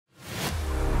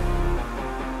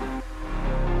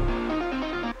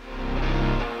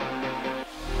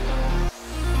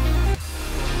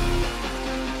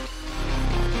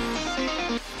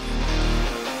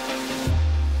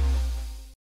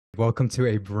welcome to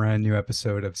a brand new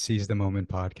episode of Seize the Moment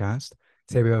podcast.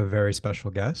 Today we have a very special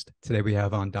guest. Today we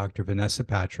have on Dr. Vanessa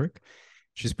Patrick.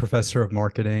 She's professor of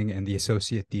marketing and the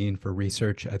associate dean for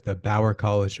research at the Bauer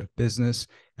College of Business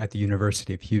at the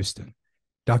University of Houston.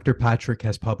 Dr. Patrick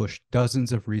has published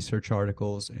dozens of research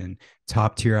articles in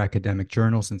top-tier academic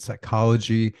journals in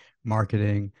psychology,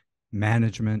 marketing,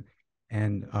 management,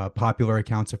 and popular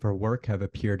accounts of her work have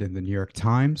appeared in the New York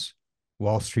Times,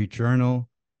 Wall Street Journal,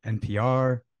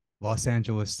 NPR, Los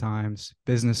Angeles Times,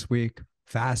 Business Week,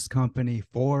 Fast Company,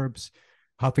 Forbes,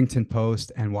 Huffington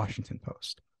Post, and Washington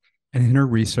Post. And in her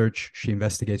research, she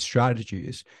investigates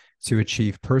strategies to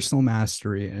achieve personal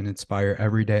mastery and inspire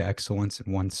everyday excellence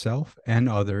in oneself and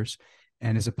others,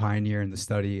 and is a pioneer in the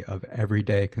study of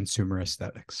everyday consumer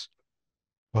aesthetics.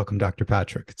 Welcome, Dr.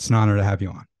 Patrick. It's an honor to have you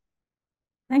on.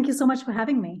 Thank you so much for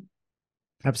having me.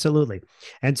 Absolutely.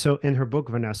 And so in her book,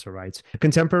 Vanessa writes,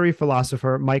 contemporary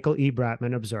philosopher Michael E.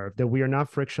 Bratman observed that we are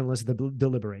not frictionless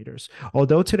deliberators.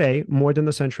 Although today, more than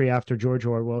a century after George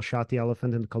Orwell shot the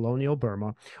elephant in colonial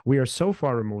Burma, we are so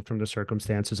far removed from the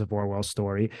circumstances of Orwell's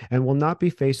story and will not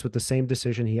be faced with the same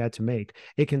decision he had to make.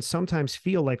 It can sometimes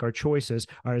feel like our choices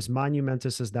are as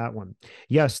monumentous as that one.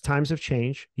 Yes, times have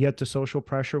changed, yet the social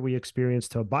pressure we experience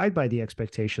to abide by the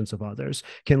expectations of others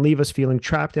can leave us feeling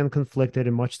trapped and conflicted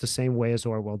in much the same way as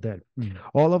Orwell did.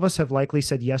 All of us have likely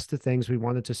said yes to things we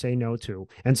wanted to say no to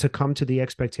and succumbed to the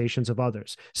expectations of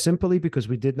others, simply because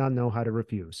we did not know how to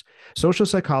refuse. Social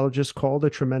psychologists call the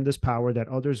tremendous power that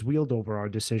others wield over our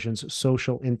decisions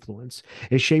social influence.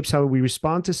 It shapes how we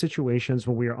respond to situations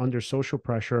when we are under social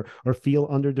pressure or feel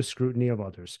under the scrutiny of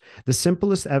others. The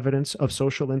simplest evidence of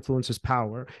social influence's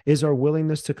power is our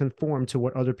willingness to conform to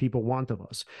what other people want of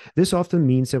us. This often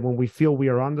means that when we feel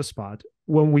on the spot,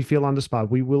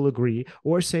 we will agree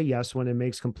or say yes when it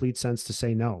makes complete sense to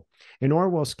say no. In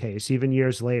Orwell's case, even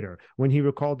years later, when he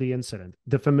recalled the incident,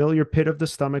 the familiar pit of the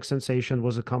stomach sensation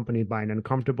was accompanied by an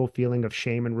uncomfortable feeling of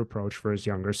shame and reproach for his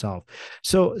younger self.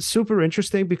 So super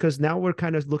interesting, because now we're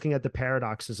kind of looking at the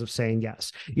paradoxes of saying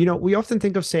yes. You know, we often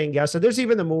think of saying yes, and there's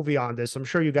even a movie on this. I'm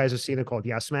sure you guys have seen it, called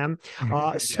Yes Man.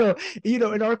 You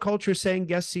know, in our culture, saying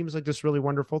yes seems like this really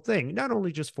wonderful thing, not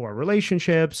only just for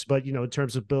relationships, but, you know, in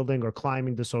terms of building or climbing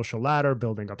the social ladder,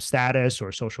 building up status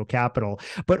or social capital.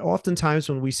 But oftentimes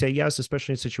when we say yes,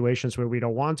 especially in situations where we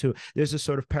don't want to, there's a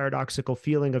sort of paradoxical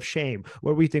feeling of shame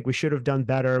where we think we should have done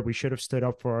better, we should have stood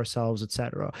up for ourselves,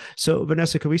 etc. So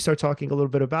Vanessa, can we start talking a little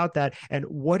bit about that? And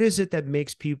what is it that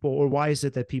makes people, or why is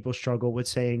it that people struggle with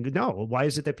saying no? Why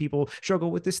is it that people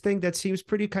struggle with this thing that seems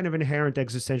pretty kind of inherent,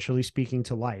 existentially speaking,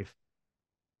 to life?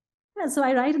 Yeah, so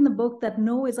I write in the book that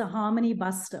no is a harmony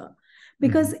buster.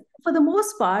 Because for the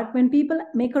most part, when people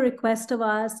make a request of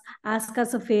us, ask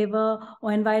us a favor,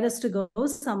 or invite us to go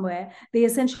somewhere, they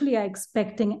essentially are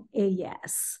expecting a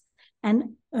yes.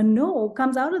 And a no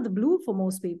comes out of the blue for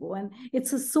most people. And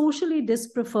it's a socially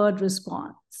dispreferred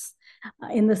response,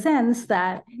 in the sense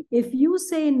that if you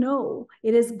say no,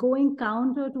 it is going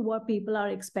counter to what people are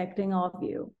expecting of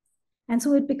you. And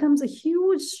so it becomes a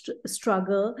huge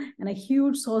struggle and a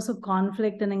huge source of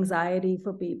conflict and anxiety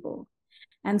for people.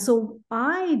 And so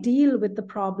I deal with the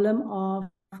problem of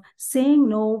saying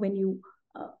no when you,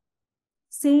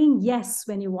 saying yes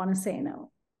when you want to say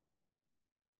no.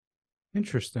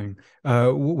 Interesting.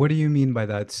 What do you mean by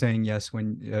that, saying yes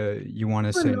when you want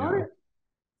to say no?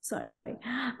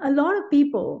 A lot of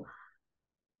people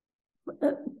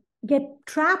get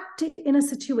trapped in a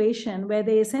situation where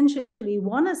they essentially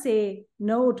want to say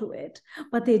no to it,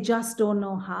 but they just don't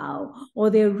know how,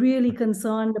 or they're really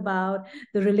concerned about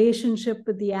the relationship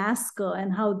with the asker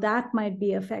and how that might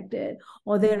be affected,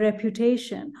 or their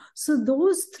reputation. So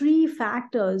those three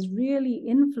factors really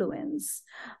influence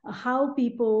how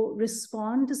people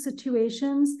respond to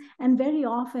situations, and very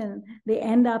often they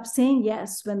end up saying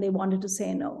yes when they wanted to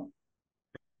say no.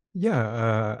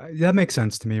 Yeah, that makes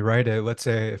sense to me, right? Let's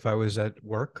say if I was at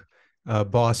work,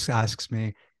 boss asks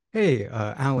me, "Hey,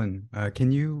 Alan,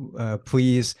 can you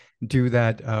please do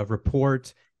that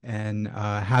report and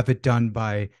have it done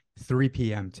by 3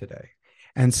 p.m. today?"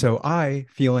 And so I,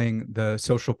 feeling the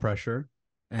social pressure,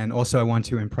 and also I want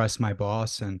to impress my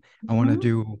boss, and I want to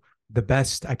do the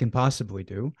best I can possibly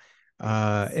do.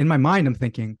 In my mind, I'm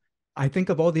thinking, I think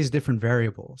of all these different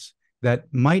variables that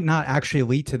might not actually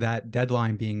lead to that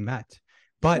deadline being met.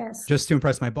 But just to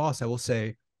impress my boss, I will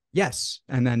say yes,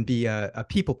 and then be a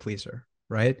people pleaser,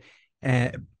 right?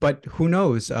 But who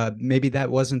knows? Maybe that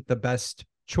wasn't the best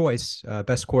choice,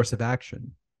 best course of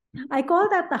action. I call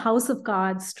that the house of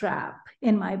cards trap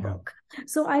in my book.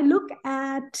 So I look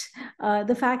at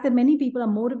the fact that many people are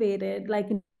motivated,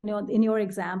 like in in your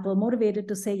example, motivated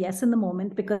to say yes in the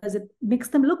moment because it makes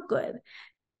them look good,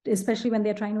 especially when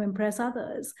they're trying to impress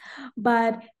others.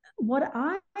 But what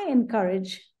I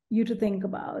encourage you to think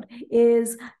about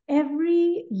is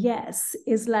every yes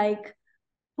is like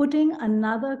putting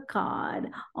another card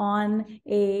on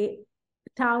a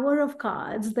tower of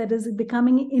cards that is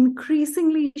becoming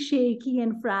increasingly shaky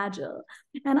and fragile.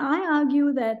 And I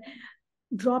argue that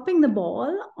dropping the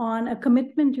ball on a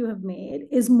commitment you have made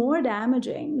is more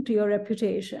damaging to your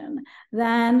reputation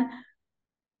than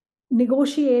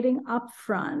negotiating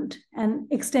upfront an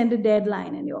extended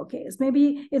deadline in your case.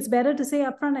 Maybe it's better to say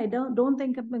upfront, I don't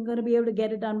think I'm going to be able to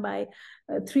get it done by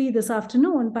 3 this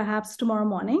afternoon, perhaps tomorrow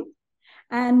morning.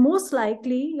 And most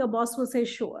likely your boss will say,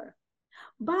 sure.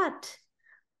 But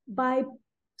by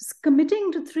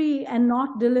committing to 3 and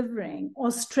not delivering, or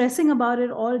stressing about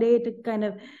it all day to kind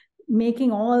of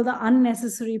making all the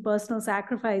unnecessary personal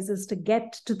sacrifices to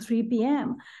get to 3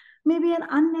 p.m., maybe an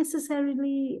unnecessary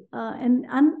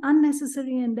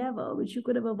endeavor, which you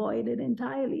could have avoided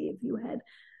entirely if you had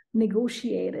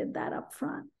negotiated that up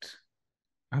front.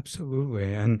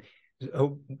 Absolutely. And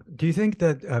do you think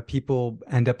that people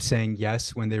end up saying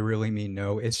yes when they really mean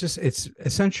no? It's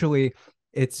essentially,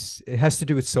 it has to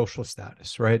do with social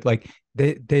status, right? Like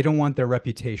they don't want their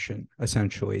reputation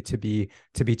essentially to be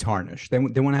tarnished. They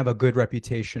want to have a good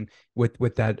reputation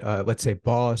with that, let's say,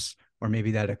 boss, or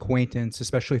maybe that acquaintance,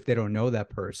 especially if they don't know that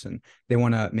person.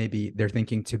 They're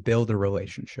thinking to build a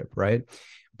relationship, right?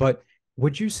 But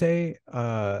would you say,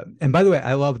 and by the way,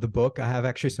 I love the book. I have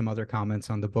actually some other comments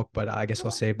on the book, but I guess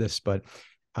I'll save this. But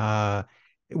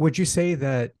would you say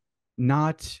that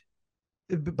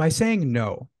by saying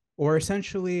no, or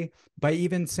essentially by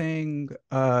even saying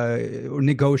or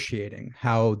negotiating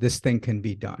how this thing can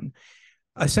be done,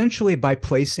 essentially by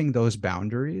placing those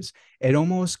boundaries, it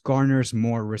almost garners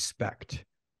more respect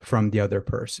from the other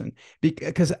person?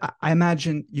 Because I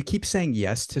imagine you keep saying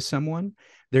yes to someone,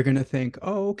 they're going to think,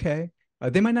 oh, okay.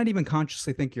 They might not even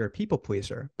consciously think you're a people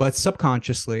pleaser, but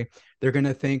subconsciously, they're going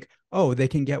to think, oh, they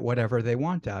can get whatever they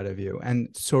want out of you,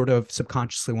 and sort of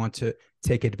subconsciously want to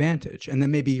take advantage. And then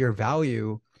maybe your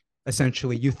value,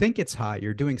 essentially, you think it's high,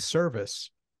 you're doing service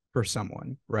for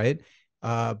someone, right?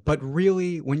 But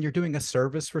really, when you're doing a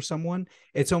service for someone,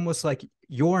 it's almost like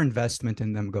your investment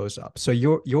in them goes up. So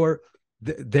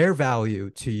their value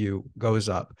to you goes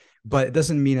up, but it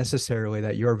doesn't mean necessarily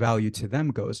that your value to them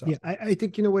goes up. Yeah, I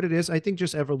think, you know what it is? I think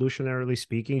just evolutionarily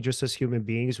speaking, just as human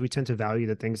beings, we tend to value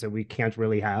the things that we can't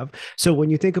really have. So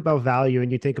when you think about value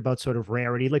and you think about sort of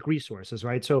rarity, like resources,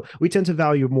 right? So we tend to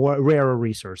value more rarer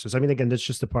resources. I mean, again, that's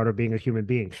just a part of being a human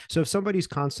being. So if somebody's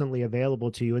constantly available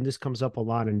to you, and this comes up a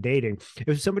lot in dating,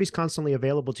 if somebody's constantly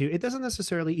available to you, it doesn't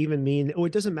necessarily even mean, or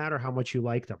it doesn't matter how much you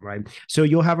like them, right? So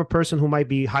you'll have a person who might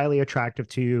be highly attractive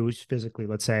to you physically,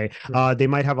 let's say. They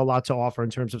might have a lot to offer in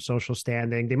terms of social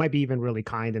standing. They might be even really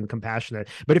kind and compassionate.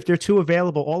 But if they're too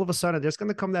available, all of a sudden there's going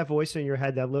to come that voice in your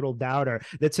head, that little doubter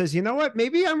that says, you know what,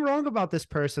 maybe I'm wrong about this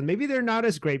person. Maybe they're not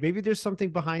as great. Maybe there's something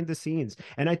behind the scenes.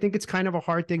 And I think it's kind of a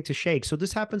hard thing to shake. So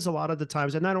this happens a lot of the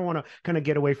times. And I don't want to kind of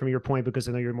get away from your point, because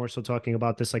I know you're more so talking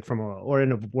about this like or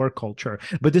in a work culture.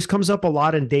 But this comes up a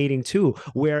lot in dating too,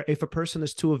 where if a person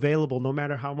is too available, no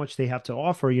matter how much they have to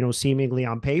offer, you know, seemingly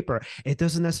on paper, it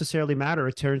doesn't necessarily matter.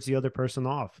 It turns the other person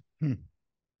off.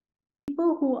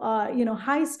 People who are,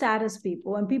 high status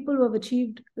people and people who have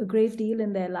achieved a great deal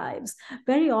in their lives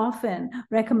very often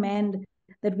recommend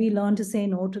that we learn to say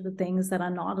no to the things that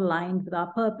are not aligned with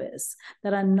our purpose,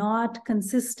 that are not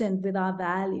consistent with our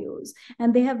values.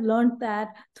 And they have learned that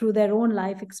through their own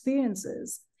life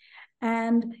experiences.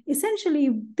 And essentially,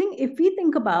 if we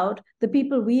think about the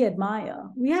people we admire,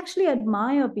 we actually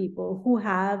admire people who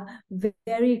have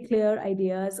very clear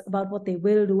ideas about what they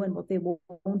will do and what they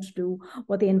won't do,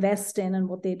 what they invest in and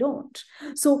what they don't.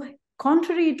 So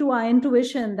contrary to our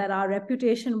intuition that our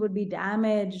reputation would be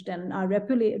damaged and our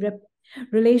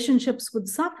relationships would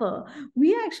suffer,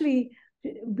 we are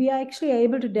actually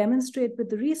able to demonstrate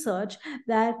with the research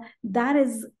that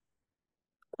is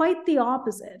quite the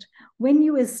opposite. When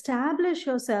you establish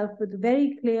yourself with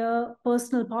very clear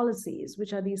personal policies,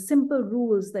 which are these simple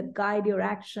rules that guide your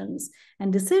actions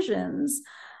and decisions,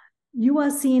 you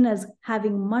are seen as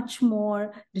having much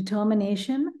more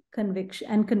determination,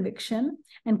 conviction,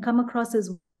 and come across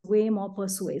as way more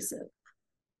persuasive.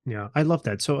 Yeah, I love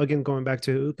that. So again, going back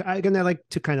to, again, I like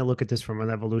to kind of look at this from an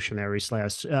evolutionary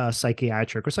slash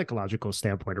psychiatric or psychological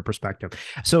standpoint or perspective.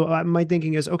 So my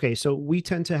thinking is, okay, so we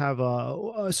tend to have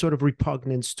a sort of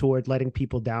repugnance toward letting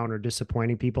people down or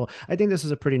disappointing people. I think this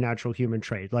is a pretty natural human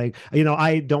trait. Like,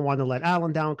 I don't want to let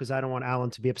Alan down because I don't want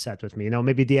Alan to be upset with me.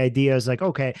 Maybe the idea is like,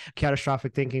 okay,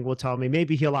 catastrophic thinking will tell me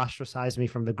maybe he'll ostracize me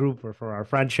from the group or for our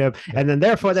friendship. And then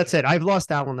therefore, that's it. I've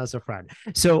lost Alan as a friend.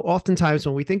 So oftentimes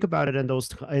when we think about it in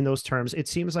those terms, it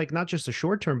seems like not just a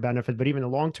short-term benefit, but even a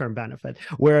long-term benefit,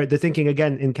 where the thinking,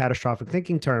 again, in catastrophic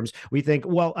thinking terms, we think,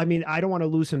 well, I mean, I don't want to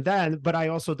lose him then, but I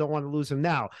also don't want to lose him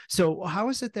now. So how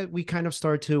is it that we kind of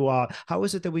start to, how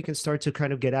is it that we can start to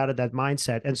kind of get out of that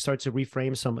mindset and start to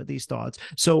reframe some of these thoughts?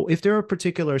 So if there are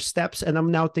particular steps, and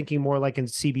I'm now thinking more like in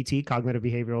CBT, cognitive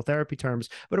behavioral therapy terms,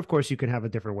 but of course you can have a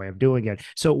different way of doing it.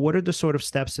 So what are the sort of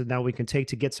steps that now we can take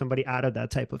to get somebody out of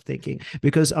that type of thinking?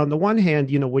 Because on the one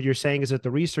hand, what you're saying is that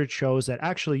the research shows that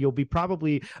actually you'll be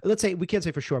probably, let's say, we can't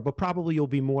say for sure, but probably you'll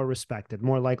be more respected,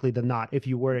 more likely than not, if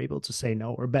you were able to say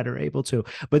no or better able to.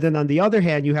 But then on the other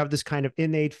hand, you have this kind of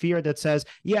innate fear that says,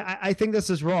 yeah, I think this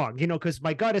is wrong, because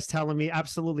my gut is telling me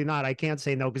absolutely not. I can't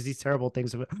say no because these terrible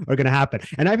things are going to happen.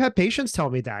 And I've had patients tell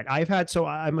me that. So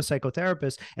I'm a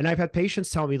psychotherapist, and I've had patients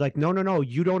tell me like, no,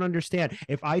 you don't understand.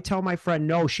 If I tell my friend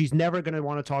no, she's never going to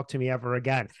want to talk to me ever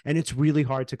again. And it's really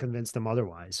hard to convince them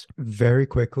otherwise. Very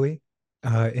quickly,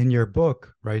 in your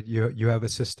book, right, you have a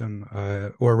system,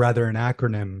 or rather an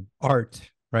acronym,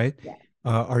 ART, right? Yeah.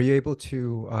 Are you able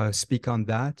to speak on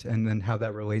that and then how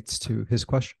that relates to his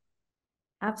question?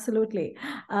 Absolutely.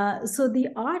 So the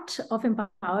art of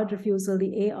empowered refusal,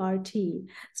 the ART,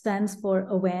 stands for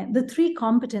the three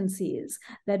competencies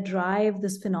that drive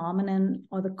this phenomenon,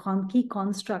 or the key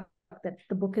construct that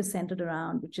the book is centered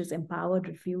around, which is empowered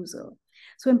refusal.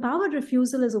 So empowered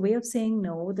refusal is a way of saying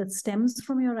no that stems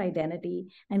from your identity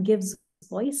and gives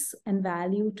voice and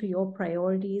value to your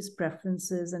priorities,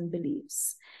 preferences, and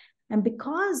beliefs. And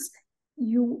because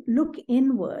you look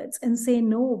inwards and say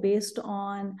no based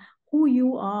on who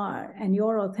you are and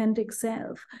your authentic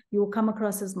self, you come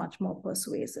across as much more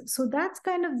persuasive. So that's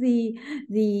kind of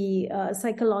the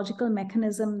psychological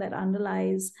mechanism that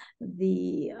underlies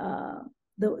the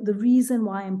reason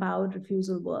why empowered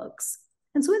refusal works.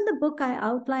 And so in the book, I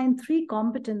outline 3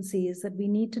 competencies that we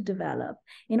need to develop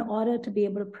in order to be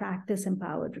able to practice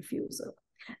empowered refusal.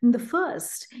 And the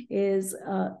first is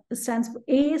stands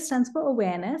for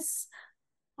awareness,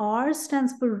 R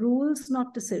stands for rules,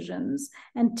 not decisions,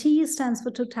 and T stands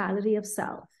for totality of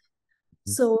self.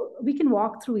 So we can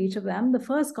walk through each of them. The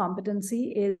first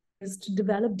competency is to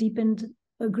develop deepened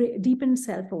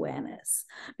self-awareness,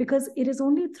 because it is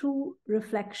only through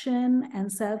reflection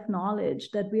and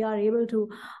self-knowledge that we are able to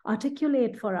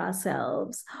articulate for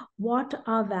ourselves what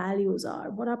our values are,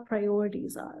 what our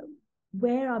priorities are,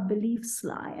 where our beliefs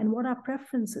lie, and what our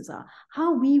preferences are,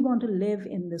 how we want to live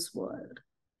in this world,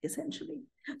 essentially.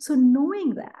 So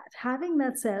knowing that, having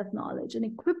that self-knowledge and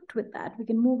equipped with that, we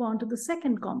can move on to the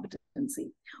second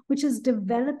competency, which is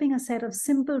developing a set of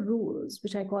simple rules,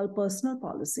 which I call personal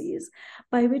policies,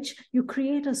 by which you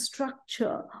create a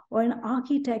structure or an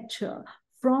architecture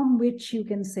from which you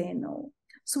can say no.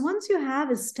 So once you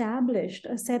have established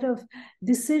a set of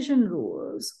decision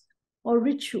rules or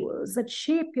rituals that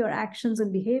shape your actions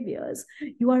and behaviors,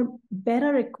 you are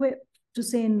better equipped to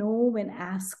say no when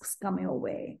asks come your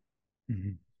way.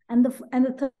 Mm-hmm. And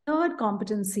the third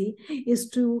competency is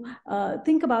to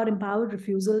think about empowered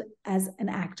refusal as an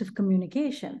act of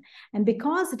communication. And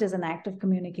because it is an act of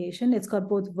communication, it's got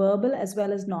both verbal as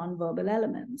well as non-verbal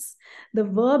elements. The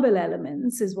verbal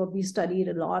elements is what we studied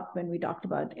a lot when we talked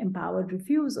about empowered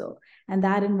refusal. And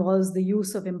that involves the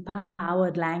use of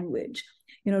empowered language,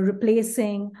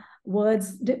 replacing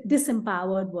words,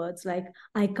 disempowered words like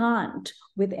I can't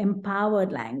with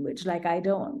empowered language like I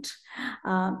don't.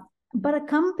 But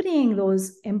accompanying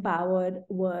those empowered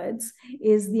words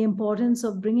is the importance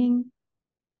of bringing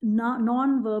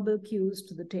non-verbal cues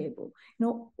to the table.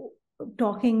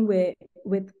 Talking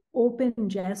with open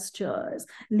gestures,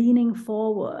 leaning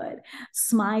forward,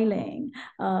 smiling,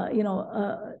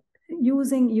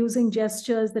 using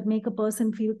gestures that make a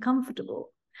person feel comfortable.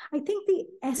 I think the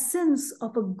essence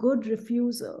of a good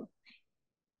refusal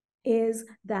is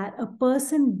that a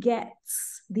person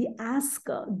gets, the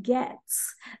asker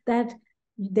gets, that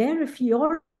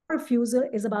your refusal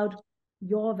is about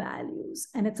your values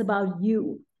and it's about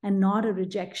you and not a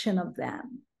rejection of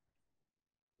them.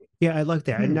 Yeah, I like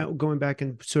that. And now going back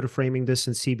and sort of framing this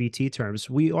in CBT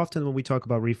terms, we often, when we talk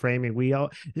about reframing,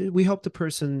 we help the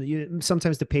person,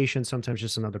 sometimes the patient, sometimes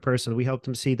just another person. We help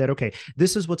them see that, okay,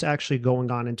 this is what's actually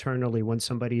going on internally when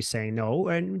somebody's saying no,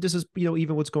 and this is,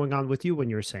 even what's going on with you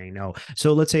when you're saying no.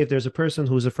 So let's say if there's a person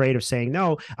who's afraid of saying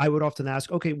no, I would often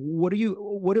ask, okay,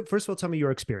 first of all, tell me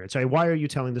your experience. Right? Why are you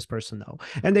telling this person no?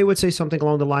 And they would say something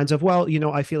along the lines of, well,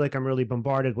 I feel like I'm really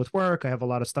bombarded with work. I have a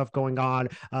lot of stuff going on.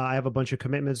 I have a bunch of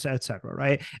commitments, etc.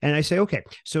 Right? And I say, okay,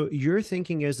 so your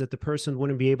thinking is that the person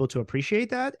wouldn't be able to appreciate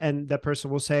that, and that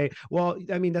person will say, well,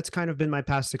 I mean, that's kind of been my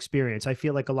past experience. I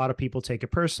feel like a lot of people take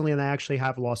it personally, and I actually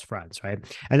have lost friends, right?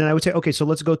 And then I would say, okay, so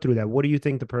let's go through that. What do you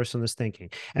think the person is thinking?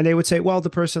 And they would say, well, the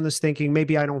person is thinking,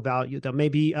 maybe I don't value them,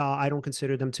 maybe I don't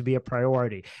consider them to be a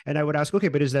priority. And I would ask, okay,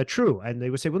 but is that true? And they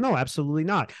would say, well, no, absolutely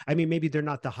not. I mean, maybe they're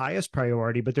not the highest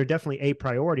priority, but they're definitely a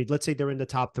priority. Let's say they're in the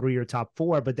top 3 or top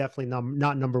 4, but definitely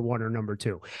not number 1 or number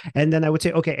 2. And then I would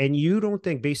say, okay, and you don't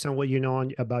think, based on what you know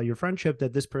about your friendship,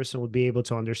 that this person would be able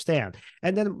to understand.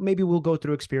 And then maybe we'll go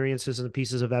through experiences and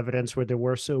pieces of evidence where there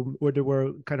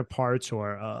were kind of parts,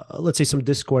 or let's say some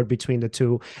discord between the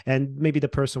two. And maybe the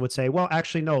person would say, well,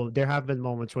 actually, no, there have been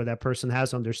moments where that person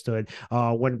has understood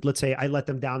when, let's say, I let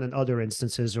them down in other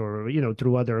instances, or,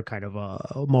 through other kind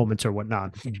of moments or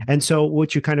whatnot. Mm-hmm. And so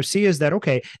what you kind of see is that,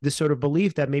 okay, this sort of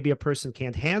belief that maybe a person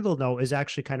can't handle no is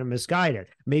actually kind of misguided.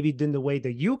 Maybe in the way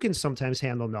that you can sometimes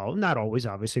handle no, not always,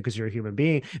 obviously, because you're a human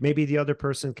being, maybe the other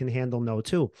person can handle no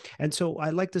too. And so I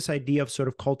like this idea of sort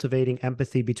of cultivating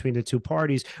empathy between the two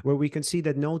parties, where we can see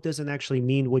that no doesn't actually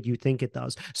mean what you think it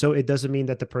does. So it doesn't mean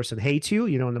that the person hates you,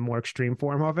 in the more extreme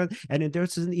form of it. And it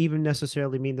doesn't even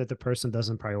necessarily mean that the person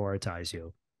doesn't prioritize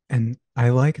you. And I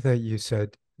like that you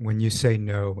said, when you say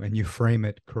no and you frame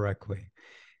it correctly,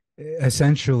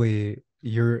 essentially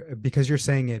because you're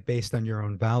saying it based on your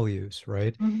own values,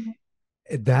 right? Mm-hmm.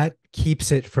 That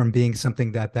keeps it from being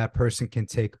something that person can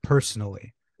take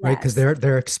personally, right? Because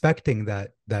they're expecting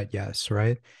that yes,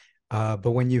 right?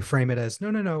 But when you frame it as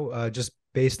no, just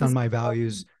based on my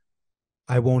values,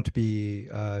 I won't be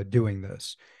doing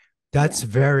this. That's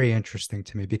very interesting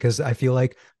to me, because I feel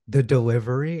like the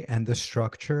delivery and the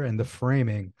structure and the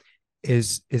framing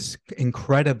is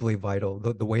incredibly vital.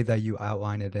 The way that you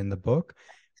outline it in the book,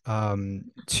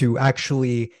 to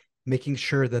actually making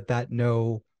sure that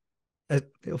no,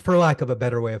 for lack of a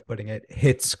better way of putting it,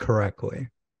 hits correctly.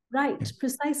 Right,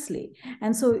 precisely.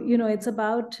 And so, it's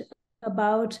about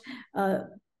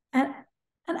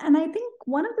and I think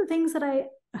one of the things that I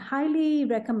highly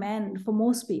recommend for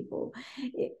most people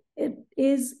it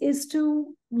is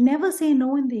to never say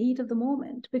no in the heat of the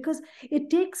moment, because it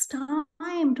takes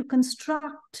time to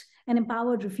construct an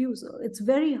empowered refusal. It's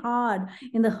very hard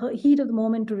in the heat of the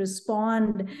moment to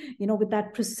respond, with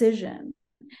that precision.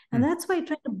 And that's why I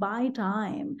try to buy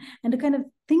time and to kind of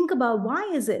think about why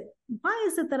is it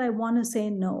that I want to say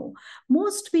no?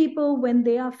 Most people, when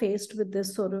they are faced with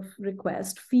this sort of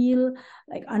request, feel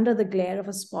like under the glare of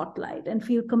a spotlight and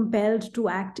feel compelled to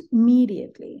act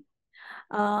immediately.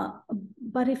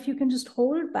 But if you can just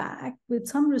hold back with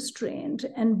some restraint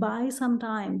and buy some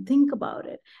time, think about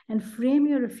it and frame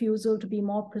your refusal to be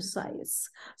more precise.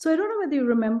 So I don't know whether you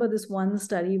remember this one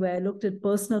study where I looked at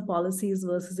personal policies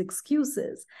versus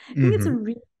excuses. I think it's a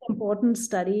really important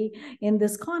study in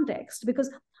this context,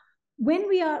 because when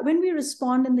we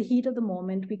respond in the heat of the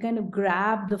moment, we kind of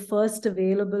grab the first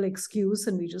available excuse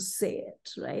and we just say it,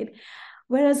 right?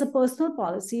 Whereas a personal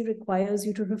policy requires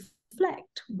you to reflect.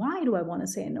 Why do I want to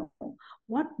say no?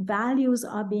 What values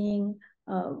are being,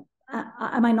 am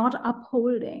I not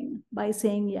upholding by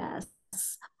saying yes?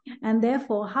 And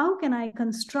therefore, how can I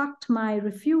construct my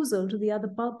refusal to the other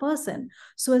person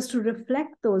so as to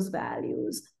reflect those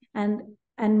values and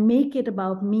make it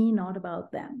about me, not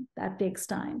about them? That takes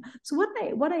time. So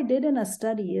what I did in a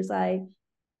study is I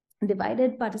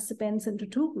divided participants into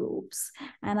 2 groups,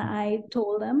 and I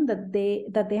told them that they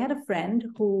had a friend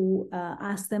who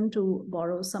asked them to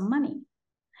borrow some money,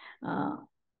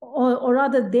 or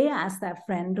rather they asked that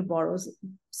friend to borrow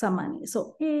some money.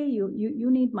 So, hey, you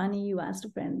need money. You asked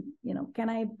a friend, can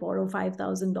I borrow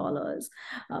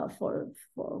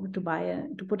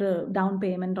 $5,000 to put a down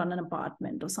payment on an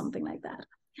apartment or something like that.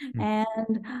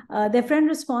 And their friend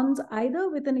responds either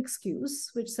with an excuse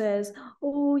which says,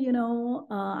 oh,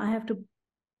 I have to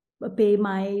pay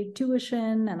my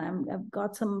tuition and I've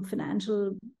got some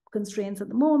financial constraints at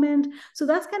the moment. So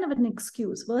that's kind of an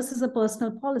excuse, versus a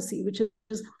personal policy, which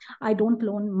is I don't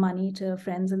loan money to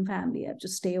friends and family. I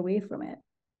just stay away from it.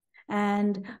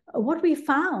 And what we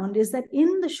found is that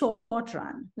in the short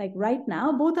run, like right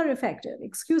now, both are effective.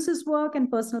 Excuses work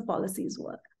and personal policies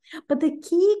work. But the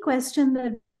key question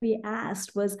that we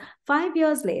asked was 5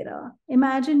 years later,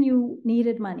 imagine you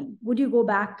needed money. Would you go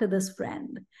back to this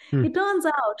friend? It turns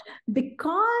out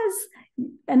because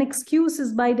an excuse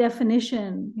is by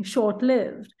definition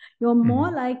short-lived, you're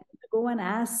more likely to go and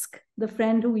ask the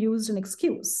friend who used an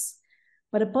excuse.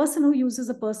 But a person who uses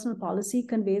a personal policy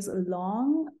conveys a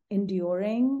long,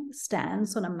 enduring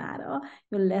stance on a matter.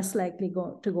 You're less likely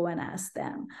to go and ask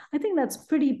them. I think that's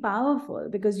pretty powerful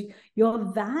because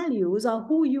your values are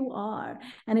who you are.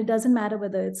 And it doesn't matter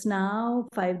whether it's now,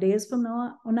 5 days from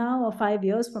now, or 5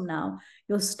 years from now.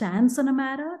 Your stance on a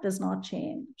matter does not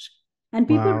change. And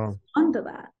people respond to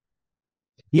that.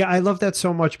 Yeah, I love that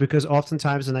so much because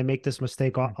oftentimes, and I make this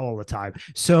mistake all the time.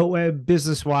 So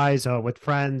business-wise, with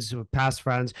friends, with past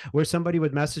friends, where somebody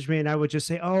would message me and I would just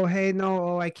say, oh, hey,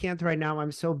 no, I can't right now.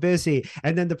 I'm so busy.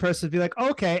 And then the person would be like,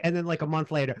 okay. And then like a month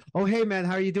later, oh, hey, man,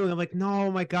 how are you doing? I'm like, no,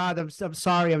 my God, I'm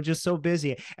sorry. I'm just so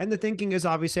busy. And the thinking is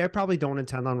obviously I probably don't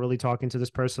intend on really talking to this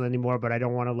person anymore, but I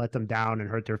don't want to let them down and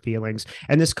hurt their feelings.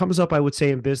 And this comes up, I would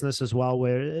say, in business as well,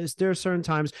 where there are certain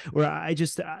times where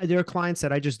there are clients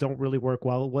that I just don't really work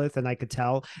well with, and I could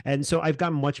tell. And so I've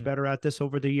gotten much better at this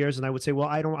over the years. And I would say, well,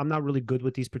 I'm not really good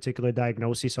with these particular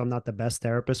diagnoses, so I'm not the best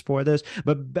therapist for this.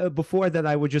 But before that,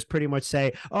 I would just pretty much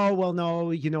say, oh, well,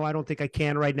 no, I don't think I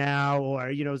can right now,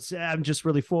 or, I'm just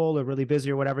really full or really busy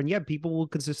or whatever. And yeah, people will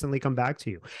consistently come back to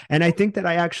you. And I think that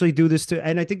I actually do this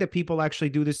and I think that people actually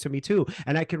do this to me too.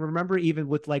 And I can remember even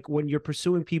with like when you're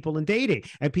pursuing people and dating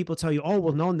and people tell you, oh,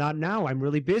 well, no, not now. I'm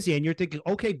really busy. And you're thinking,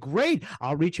 okay, great.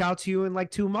 I'll reach out to you in like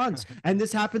 2 months. And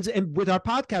this happens and with our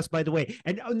podcast, by the way.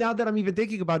 And now that I'm even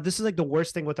thinking about it, this is like the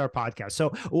worst thing with our podcast.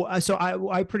 So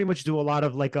I pretty much do a lot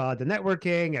of like the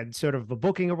networking and sort of the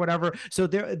booking or whatever. So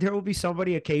there will be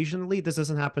somebody occasionally, this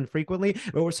doesn't happen frequently,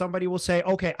 but where somebody will say,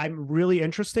 okay, I'm really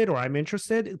interested or I'm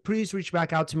interested. Please reach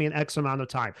back out to me in X amount of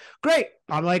time. Great.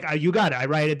 I'm like, you got it. I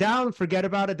write it down, forget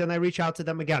about it. Then I reach out to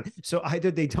them again. So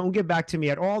either they don't get back to me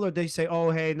at all, or they say,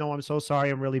 oh, hey, no, I'm so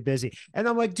sorry. I'm really busy. And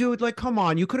I'm like, dude, like, come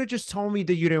on. You could have just told me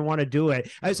that you didn't want to do it.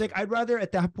 I was like, I'd rather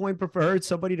at that point prefer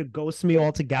somebody to ghost me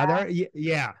altogether.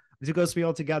 Yeah. To ghost me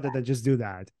altogether than just do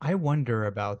that. I wonder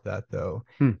about that though.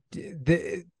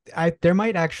 There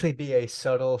might actually be a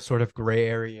subtle sort of gray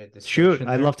area distinction. Shoot,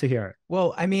 I'd love to hear it.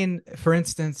 Well, I mean, for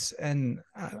instance, and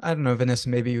I don't know, Vanessa,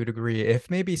 maybe you would agree,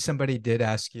 if maybe somebody did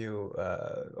ask you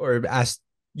or asked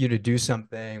you to do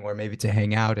something or maybe to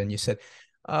hang out and you said,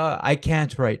 I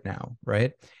can't right now,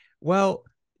 right? Well,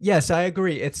 yes, I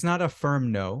agree. It's not a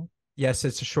firm no. Yes,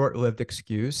 it's a short-lived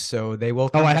excuse, so they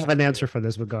will. Oh, I have an answer for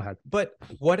this, but go ahead. But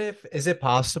is it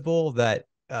possible that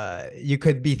you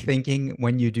could be thinking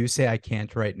when you do say I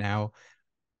can't right now,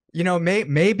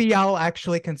 maybe I'll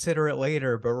actually consider it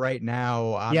later, but right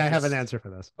now I have an answer for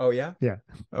this. Oh yeah? Yeah.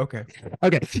 Okay.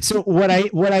 So what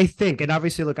I think, and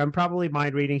obviously look, I'm probably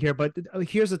mind reading here, but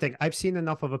here's the thing. I've seen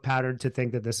enough of a pattern to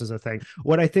think that this is a thing.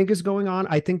 What I think is going on,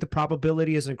 I think the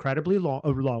probability is incredibly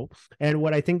low. And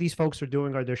what I think these folks are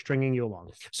doing they're stringing you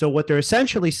along. So what they're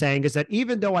essentially saying is that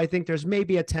even though I think there's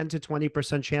maybe a 10 to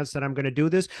 20% chance that I'm going to do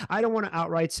this, I don't want to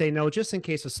outright say no, just in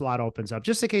case a slot opens up,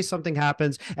 just in case something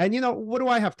happens. And what do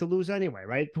I have to lose anyway,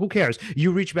 right? Who cares?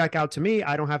 You reach back out to me.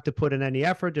 I don't have to put in any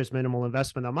effort. There's minimal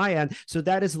investment on my end. So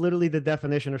that is literally the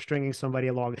definition of stringing somebody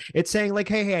along. It's saying like,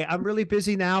 hey, I'm really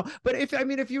busy now. But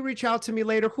if you reach out to me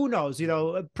later, who knows?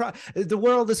 The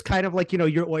world is kind of like,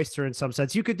 your oyster in some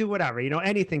sense. You could do whatever,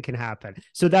 anything can happen.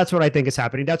 So that's what I think is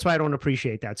happening. That's why I don't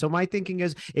appreciate that. So my thinking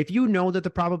is if you know that the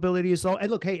probability is low,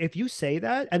 and look, hey, if you say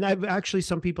that, and I've actually,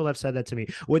 some people have said that to me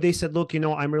where they said, look,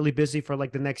 I'm really busy for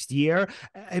like the next year.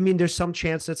 I mean, there's some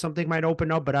chance that something might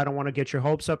open up, but I don't want to get your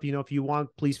hopes up. If you want,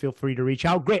 please feel free to reach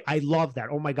out. Great. I love that.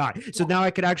 Oh my God. So now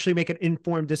I could actually make an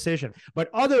informed decision. But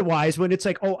otherwise, when it's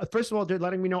like, oh, first of all, they're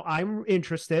letting me know I'm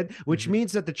interested, which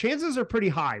means that the chances are pretty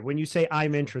high when you say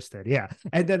I'm interested. Yeah.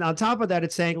 And then on top of that,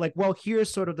 it's saying like, well, here's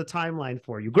sort of the timeline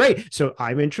for you. Great. So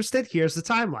I'm interested. Here's the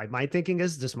timeline. My thinking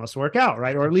is this must work out,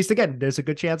 right? Or at least again, there's a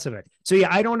good chance of it. So yeah,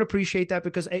 I don't appreciate that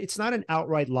because it's not an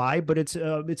outright lie, but it's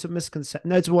a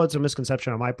misconception. It's a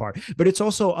misconception on my part, but it's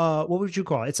also what would you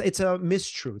call it? It's a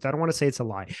mistruth. I don't want to say it's a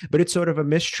lie, but it's sort of a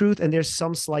mistruth, and there's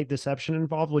some slight deception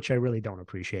involved, which I really don't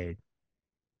appreciate.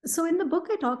 So in the book,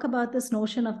 I talk about this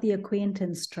notion of the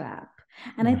acquaintance trap.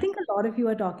 And I think a lot of you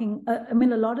are talking, a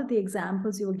lot of the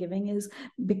examples you were giving is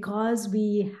because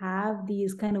we have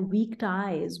these kind of weak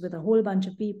ties with a whole bunch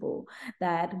of people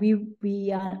that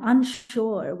we are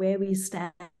unsure where we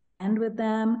stand with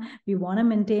them. We want to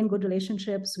maintain good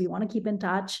relationships. We want to keep in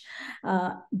touch,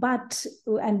 but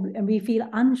we feel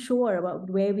unsure about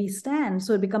where we stand.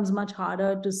 So it becomes much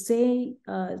harder to say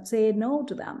no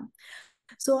to them.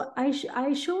 So I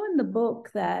show in the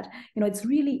book that, it's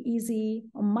really easy,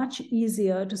 or much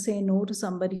easier to say no to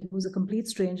somebody who's a complete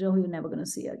stranger who you're never going to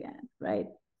see again, right?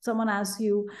 Someone asks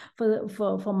you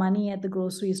for money at the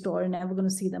grocery store, and never going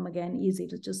to see them again. Easy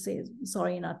to just say,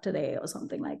 sorry, not today, or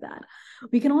something like that.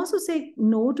 We can also say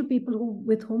no to people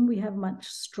with whom we have much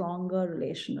stronger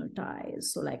relational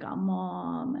ties. So like our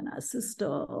mom and our sister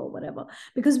or whatever,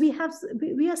 because we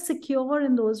are secure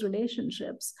in those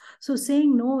relationships. So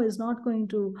saying no is not going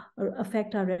to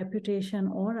affect our reputation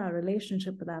or our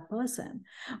relationship with that person.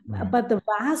 Right. But the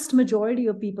vast majority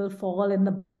of people fall in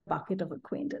the bucket of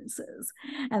acquaintances,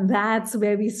 and that's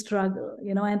where we struggle,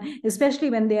 and especially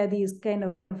when there are these kind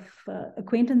of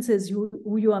acquaintances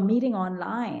who you are meeting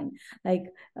online, like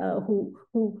who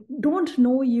don't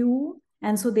know you,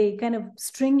 and so they kind of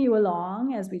string you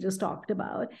along, as we just talked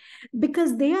about,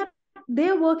 because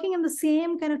they're working in the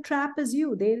same kind of trap as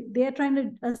you. They are trying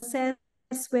to assess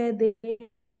where they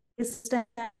stand.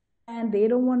 And they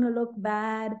don't want to look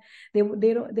bad. They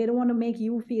don't want to make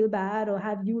you feel bad or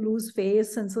have you lose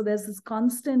face. And so there's this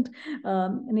constant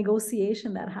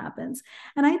negotiation that happens.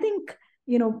 And I think,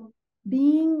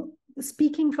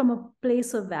 speaking from a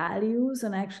place of values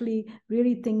and actually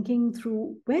really thinking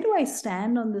through, where do I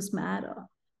stand on this matter?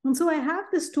 And so I have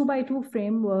this 2x2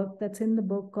 framework that's in the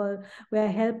book where I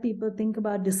help people think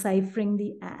about deciphering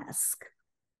the ask.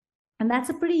 And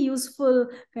that's a pretty useful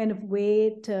kind of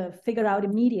way to figure out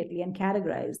immediately and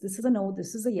categorize. This is a no,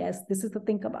 this is a yes, this is to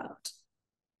think about.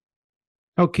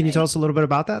 Oh, can you tell us a little bit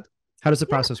about that? How does the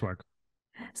process work?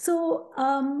 So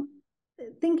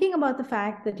thinking about the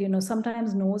fact that,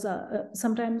 sometimes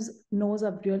no's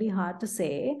are really hard to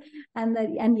say,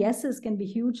 and yeses can be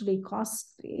hugely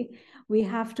costly. We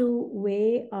have to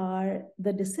weigh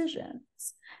the decisions.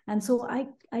 And so I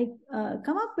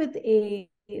come up with a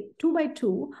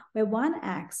 2x2, where one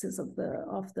axis of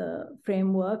the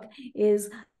framework is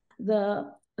the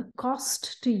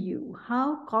cost to you.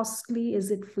 How costly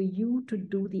is it for you to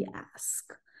do the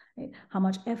ask? Right? How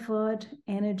much effort,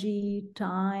 energy,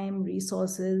 time,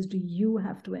 resources do you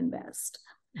have to invest?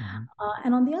 Mm-hmm.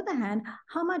 And on the other hand,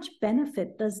 how much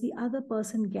benefit does the other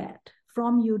person get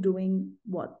from you doing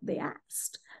what they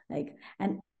asked?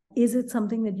 And is it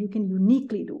something that you can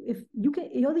uniquely do? If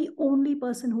you're the only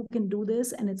person who can do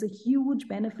this, and it's a huge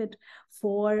benefit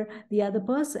for the other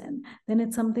person, then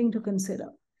it's something to consider.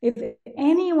 If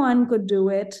anyone could do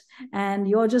it, and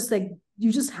you're just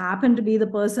you just happen to be the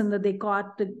person that they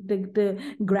caught to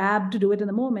grab to do it in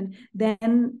the moment,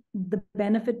 then the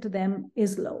benefit to them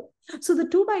is low. So the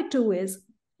 2x2 is,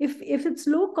 if it's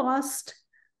low cost,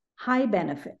 high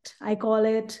benefit, I call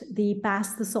it the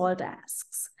pass the salt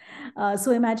asks.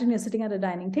 So imagine you're sitting at a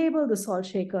dining table, the salt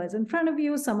shaker is in front of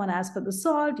you, someone asks for the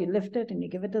salt, you lift it and you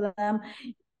give it to them.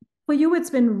 For you, it's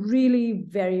been really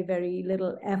very, very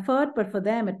little effort, but for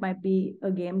them, it might be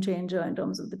a game changer in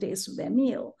terms of the taste of their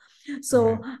meal.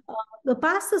 So right. The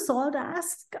pass the salt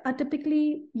asks are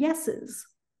typically yeses,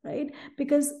 right?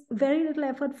 Because very little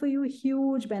effort for you,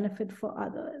 huge benefit for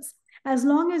others. As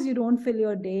long as you don't fill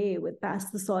your day with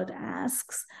pass the salt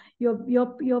asks,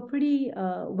 you're pretty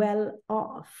well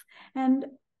off. And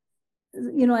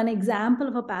an example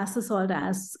of a pass the salt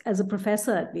ask, as a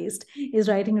professor at least, is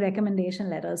writing recommendation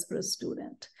letters for a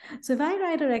student. So if I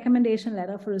write a recommendation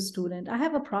letter for a student, I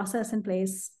have a process in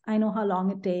place. I know how long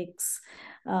it takes.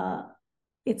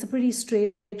 It's a pretty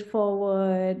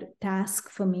straightforward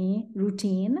task for me,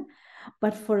 routine.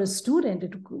 But for a student,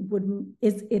 it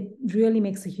really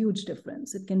makes a huge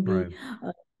difference. It can be right.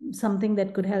 Something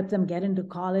that could help them get into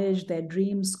college, their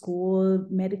dream school,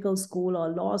 medical school, or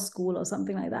law school, or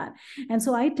something like that. And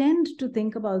so I tend to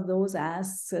think about those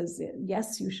asks as,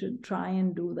 yes, you should try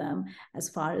and do them as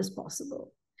far as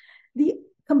possible. The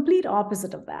complete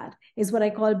opposite of that is what I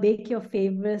call bake your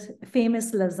famous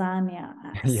lasagna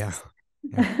asks. Yeah.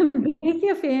 Bake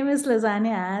your famous lasagna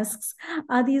asks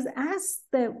are these asks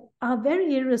that are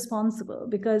very irresponsible,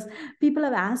 because people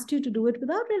have asked you to do it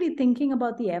without really thinking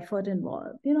about the effort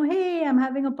involved. Hey, I'm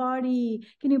having a party.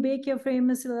 Can you bake your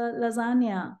famous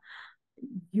lasagna?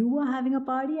 You are having a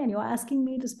party and you're asking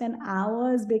me to spend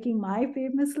hours baking my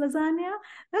famous lasagna?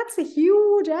 That's a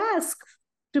huge ask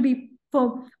to be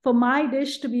for my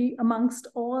dish to be amongst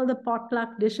all the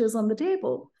potluck dishes on the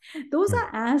table. Those are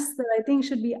asks that I think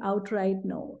should be outright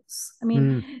no's. I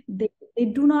mean, they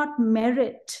do not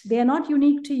merit, they are not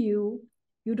unique to you.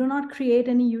 You do not create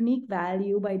any unique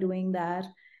value by doing that.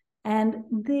 And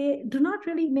they do not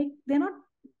really they're not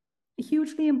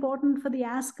hugely important for the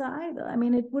asker either. I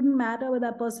mean, it wouldn't matter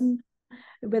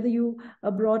whether you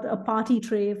brought a party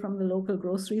tray from the local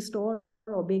grocery store,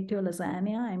 or baked your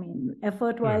lasagna. I mean,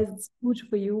 effort-wise, it's huge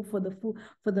for you. For the food,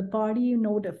 for the party,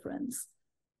 no difference.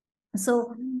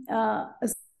 So,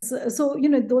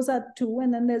 those are two.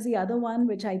 And then there's the other one,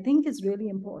 which I think is really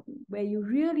important, where you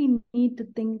really need to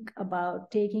think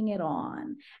about taking it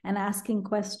on and asking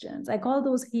questions. I call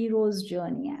those hero's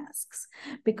journey asks,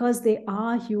 because they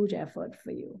are huge effort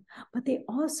for you, but they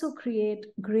also create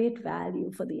great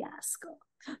value for the asker.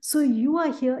 So you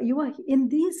are in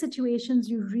these situations,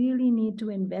 you really need to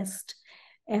invest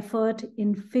effort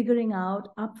in figuring out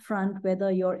upfront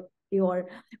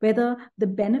whether the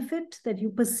benefit that you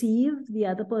perceive the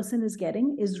other person is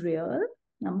getting is real,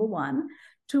 number one.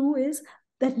 Two is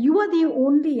that you are the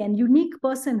only and unique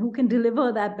person who can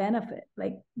deliver that benefit.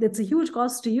 Like, that's a huge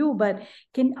cost to you, but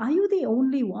are you the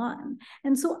only one?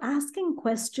 And so asking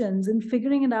questions and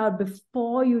figuring it out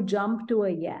before you jump to a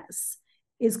yes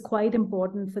is quite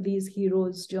important for these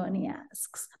hero's journey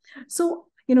asks. So,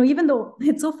 even though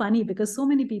it's so funny because so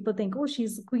many people think, oh,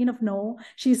 she's the queen of no,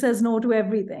 she says no to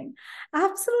everything.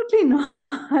 Absolutely not.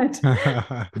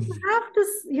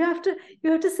 you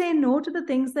have to say no to the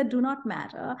things that do not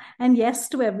matter and yes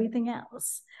to everything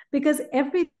else, because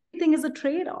everything is a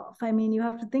trade-off. I mean, you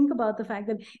have to think about the fact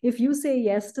that if you say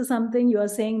yes to something, you are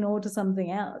saying no to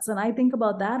something else. And I think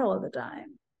about that all the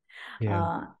time.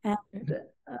 Yeah. I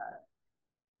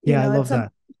love it's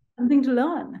that. Something to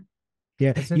learn.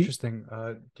 Yeah, that's interesting.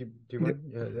 Do you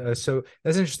want? So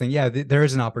that's interesting. Yeah, there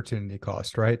is an opportunity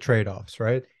cost, right? Trade-offs,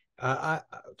 right? I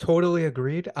totally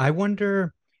agreed. I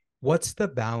wonder what's the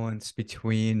balance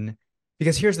between,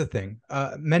 because here's the thing.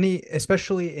 Many,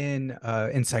 especially in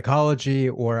psychology,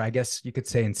 or I guess you could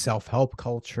say in self-help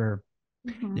culture,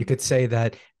 you could say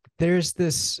that there's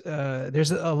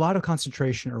a lot of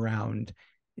concentration around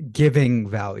giving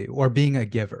value or being a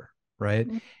giver, right?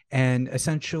 And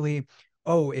essentially,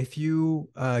 oh, if you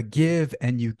give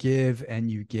and you give and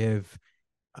you give,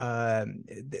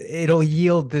 it'll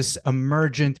yield this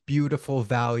emergent, beautiful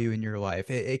value in your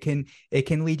life. It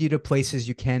can lead you to places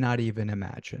you cannot even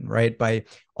imagine, right? By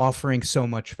offering so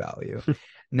much value.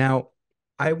 Now,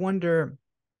 I wonder,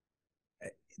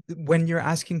 when you're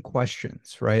asking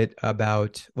questions, right,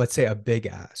 about, let's say, a big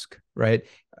ask, right?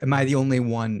 Am I the only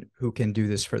one who can do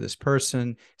this for this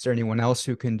person? Is there anyone else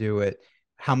who can do it?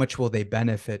 How much will they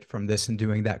benefit from this and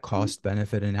doing that cost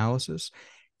benefit analysis?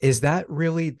 Is that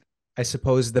really, I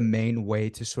suppose, the main way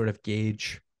to sort of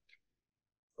gauge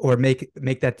or make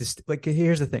that like,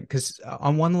 here's the thing, because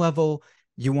on one level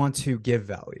you want to give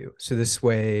value, so this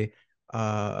way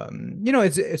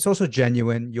it's also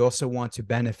genuine. You also want to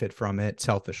benefit from it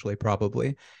selfishly,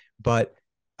 probably, but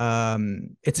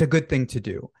it's a good thing to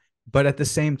do. But at the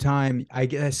same time,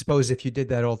 I suppose if you did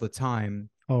that all the time,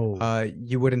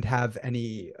 you wouldn't have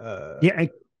any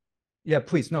yeah,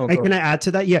 please. No, can I add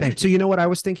to that? Yeah. So you know what I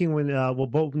was thinking when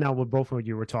both of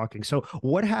you were talking. So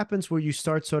what happens where you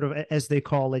start sort of, as they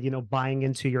call it, buying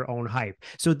into your own hype?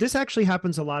 So this actually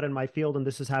happens a lot in my field, and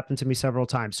this has happened to me several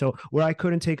times. So where I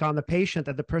couldn't take on the patient,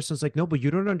 and the person's like, no, but you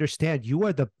don't understand. You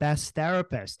are the best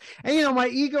therapist. And my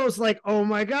ego is like, oh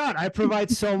my God, I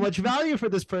provide so much value for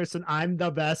this person. I'm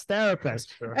the best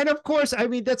therapist. Sure. And of course, I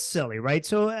mean, that's silly, right?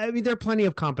 So I mean, there are plenty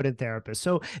of competent therapists.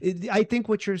 So I think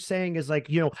what you're saying is like,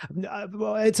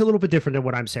 well, it's a little bit different than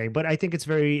what I'm saying, but I think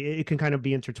it can kind of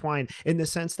be intertwined in the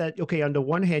sense that, okay, on the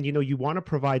one hand, you want to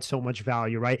provide so much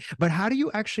value, right? But how do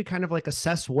you actually kind of like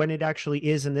assess when it actually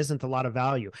is and isn't a lot of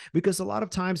value? Because a lot of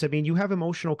times, I mean, you have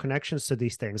emotional connections to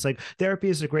these things. Like therapy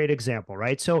is a great example,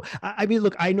 right? So, I mean,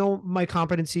 look, I know my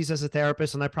competencies as a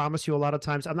therapist, and I promise you a lot of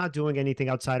times I'm not doing anything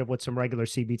outside of what some regular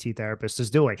CBT therapist is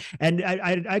doing. And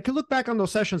I could look back on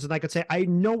those sessions and I could say, I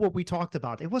know what we talked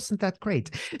about. It wasn't that great.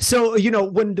 So,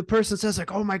 when the person says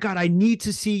like, oh my God, I need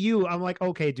to see you, I'm like,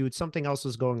 okay, dude, something else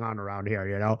is going on around here,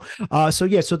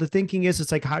 so the thinking is,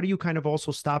 it's like, how do you kind of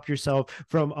also stop yourself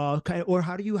from or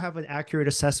how do you have an accurate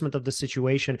assessment of the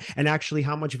situation and actually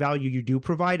how much value you do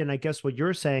provide? And I guess what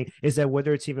you're saying is that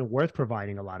whether it's even worth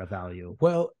providing a lot of value.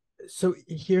 Well, so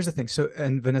here's the thing. So,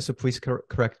 and Vanessa, please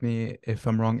correct me if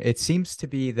I'm wrong. It seems to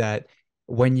be that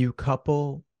when you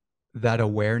couple that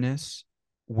awareness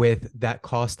with that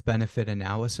cost benefit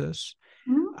analysis,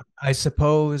 I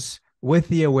suppose with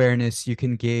the awareness, you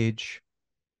can gauge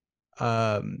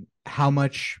how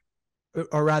much,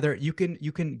 or rather you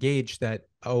can gauge that,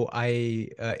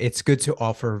 it's good to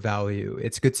offer value.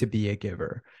 It's good to be a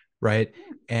giver, right?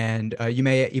 And you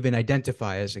may even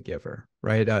identify as a giver,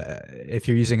 right? If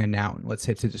you're using a noun, let's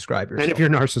say, to describe yourself. And if you're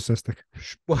narcissistic.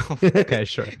 Well, okay,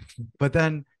 sure. But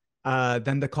then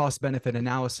the cost benefit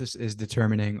analysis is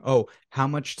determining, how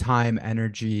much time,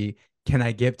 energy can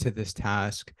I give to this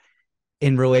task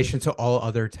in relation to all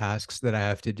other tasks that I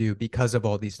have to do because of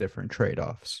all these different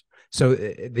trade-offs. So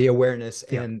the awareness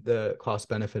and the cost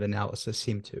benefit analysis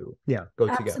seem to go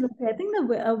together. Absolutely. I think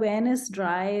the awareness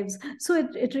drives, so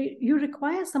you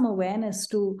require some awareness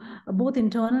to both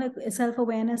internal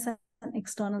self-awareness and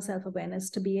external self-awareness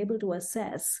to be able to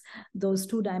assess those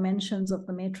two dimensions of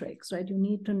the matrix, right? You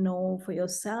need to know for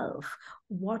yourself,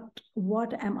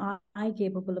 what am I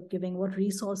capable of giving? What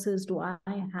resources do I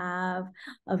have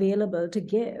available to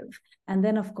give? And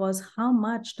then, of course, how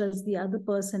much does the other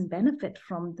person benefit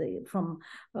from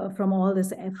all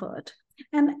this effort?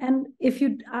 And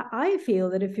I feel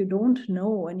that if you don't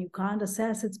know and you can't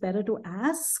assess, it's better to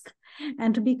ask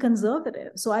and to be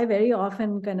conservative. So I very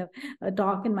often kind of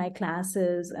talk in my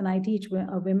classes, and I teach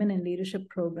a women in leadership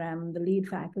program, the lead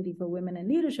faculty for women in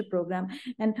leadership program.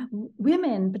 And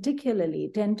women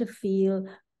particularly tend to feel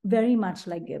very much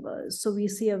like givers. So we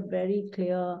see a very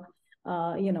clear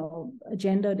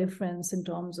gender difference in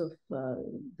terms of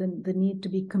the need to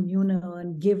be communal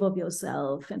and give of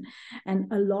yourself.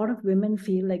 And a lot of women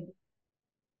feel like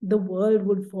the world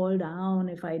would fall down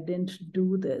if I didn't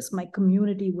do this. My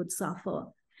community would suffer.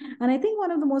 And I think one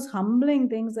of the most humbling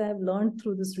things I've learned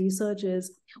through this research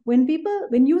is when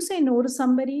you say no to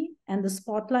somebody and the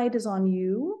spotlight is on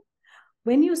you,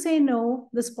 when you say no,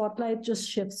 the spotlight just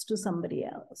shifts to somebody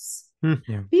else.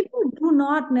 Yeah. People do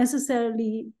not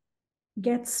necessarily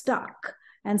get stuck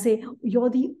and say, you're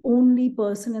the only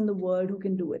person in the world who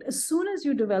can do it. As soon as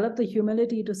you develop the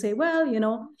humility to say, well,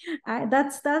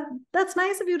 that's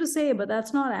nice of you to say, but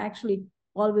that's not actually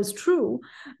always true,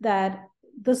 that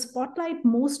the spotlight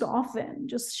most often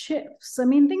just shifts. I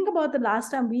mean, think about the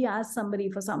last time we asked somebody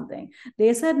for something.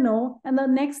 They said no, and the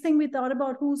next thing we thought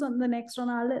about who's on the next on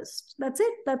our list. That's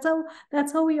it.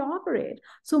 That's how we operate.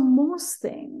 So most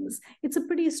things, it's a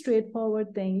pretty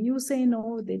straightforward thing. You say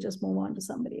no, they just move on to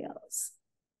somebody else.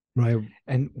 Right.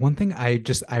 And one thing I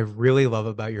really love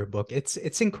about your book, it's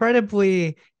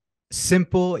incredibly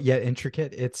simple yet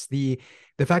intricate. It's the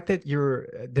fact that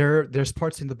there's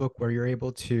parts in the book where you're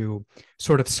able to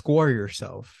sort of score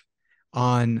yourself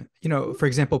on, for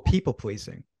example, people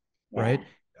pleasing, right?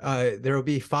 There will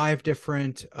be 5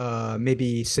 different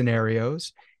maybe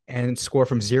scenarios and score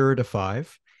from 0 to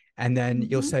 5. And then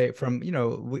you'll say from,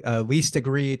 least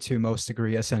degree to most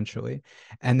degree, essentially.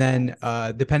 And then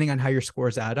depending on how your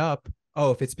scores add up,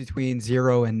 if it's between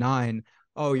 0 and 9,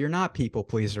 you're not people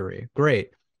pleasery.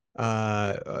 Great.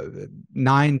 10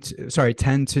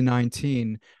 to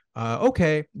 19.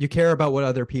 Okay, you care about what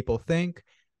other people think.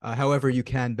 However, you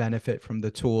can benefit from the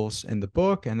tools in the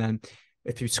book. And then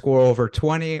if you score over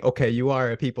 20, okay, you are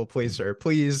a people pleaser.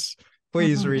 Please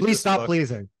read. Please stop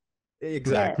pleasing.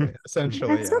 Exactly. Yes. Essentially.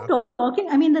 And so talking,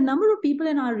 I mean, the number of people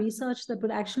in our research that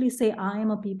would actually say, I am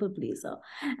a people pleaser.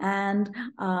 And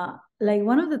like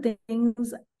one of the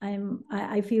things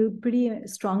I feel pretty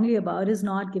strongly about is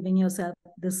not giving yourself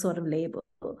this sort of label.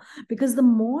 Because the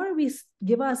more we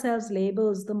give ourselves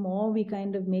labels, the more we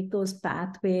kind of make those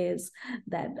pathways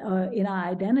that in our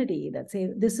identity that say,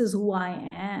 this is who I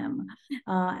am.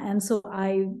 And so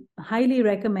I highly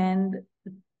recommend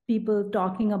people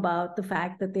talking about the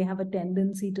fact that they have a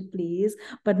tendency to please,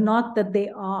 but not that they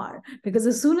are. Because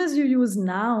as soon as you use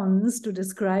nouns to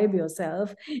describe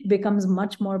yourself, it becomes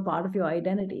much more part of your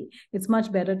identity. It's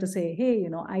much better to say, hey,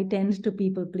 I tend to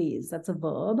people please. That's a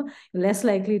verb. You're less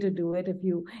likely to do it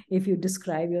if you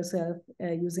describe yourself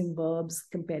using verbs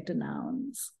compared to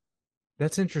nouns.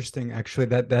 That's interesting, actually.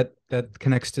 That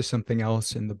connects to something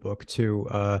else in the book too.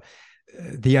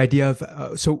 The idea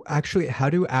of so actually, how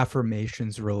do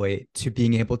affirmations relate to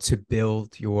being able to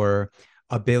build your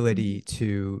ability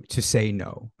to say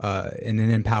no in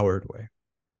an empowered way?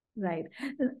 Right.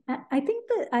 I think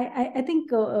that I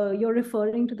think you're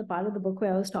referring to the part of the book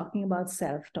where I was talking about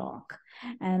self-talk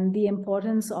and the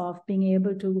importance of being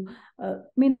able to. I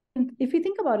mean, if you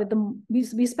think about it,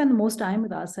 we spend the most time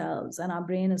with ourselves, and our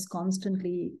brain is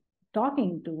constantly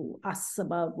talking to us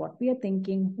about what we are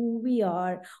thinking, who we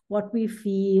are, what we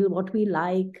feel, what we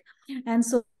like. And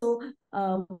so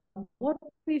what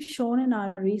we've shown in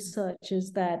our research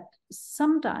is that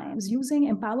sometimes using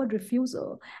empowered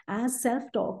refusal as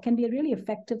self-talk can be a really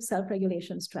effective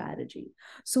self-regulation strategy.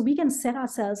 So we can set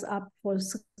ourselves up for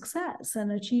success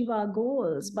and achieve our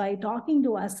goals by talking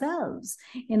to ourselves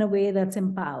in a way that's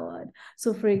empowered.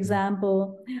 So for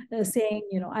example, saying,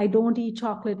 I don't eat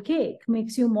chocolate cake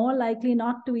makes you more likely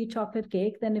not to eat chocolate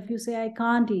cake than if you say, I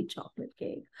can't eat chocolate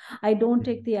cake. I don't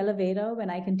take the elevator when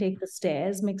I can take the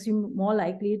stairs makes you more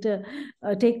likely to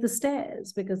take the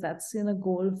stairs, because that's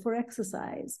goal for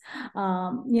exercise.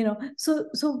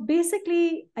 So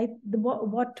basically,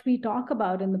 what we talk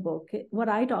about in the book, what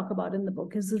I talk about in the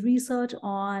book, is the research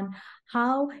on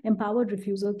how empowered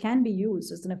refusal can be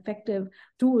used as an effective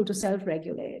tool to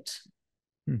self-regulate.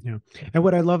 Yeah. And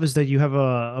what I love is that you have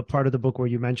a part of the book where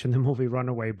you mentioned the movie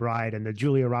Runaway Bride and the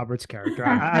Julia Roberts character.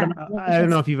 I don't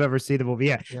know if you've ever seen the movie.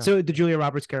 Yeah. So the Julia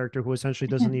Roberts character, who essentially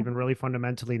doesn't even really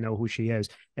fundamentally know who she is.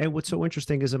 And what's so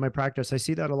interesting is in my practice, I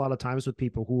see that a lot of times with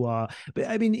people who, but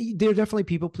I mean, they're definitely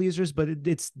people pleasers, but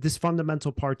it's this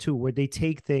fundamental part too, where they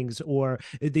take things or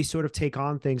they sort of take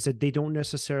on things that they don't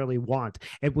necessarily want.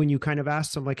 And when you kind of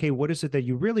ask them like, hey, what is it that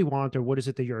you really want? Or what is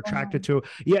it that you're attracted to?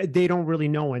 Yeah, they don't really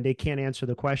know, and they can't answer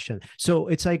the question. So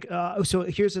it's like, so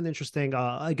here's an interesting,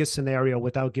 I guess, scenario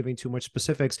without giving too much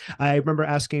specifics. I remember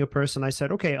asking a person, I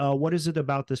said, okay, what is it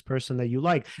about this person that you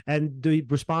like? And the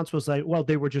response was like, well,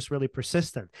 they were just really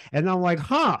persistent. And I'm like,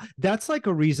 that's like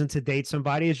a reason to date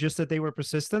somebody, is just that they were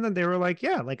persistent. And they were like,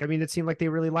 yeah, like, I mean, it seemed like they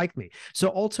really liked me.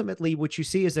 So ultimately what you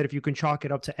see is that if you can chalk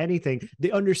it up to anything,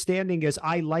 the understanding is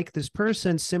I like this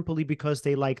person simply because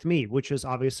they liked me, which is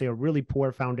obviously a really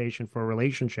poor foundation for a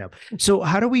relationship. So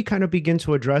how do we kind of begin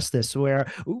to address this, where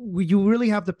you really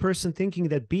have the person thinking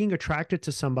that being attracted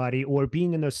to somebody or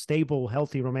being in a stable,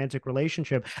 healthy romantic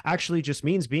relationship actually just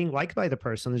means being liked by the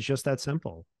person? It's just that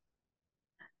simple.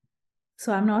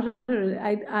 So I'm not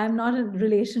a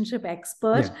relationship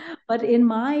expert, but in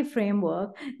my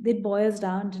framework, it boils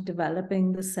down to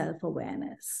developing the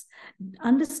self-awareness,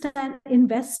 understand,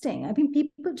 investing. I mean,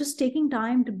 people just taking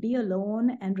time to be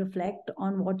alone and reflect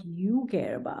on what you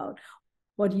care about,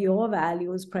 what your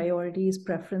values, priorities,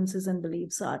 preferences, and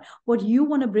beliefs are, what you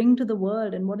want to bring to the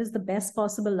world, and what is the best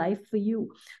possible life for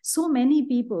you. So many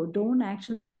people don't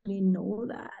actually know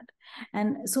that.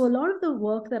 And so a lot of the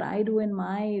work that I do in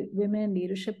my women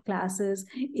leadership classes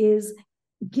is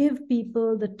give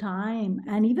people the time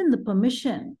and even the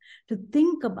permission to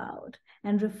think about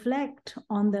and reflect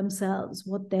on themselves,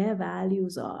 what their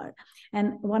values are.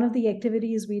 And one of the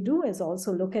activities we do is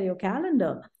also look at your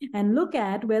calendar and look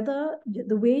at whether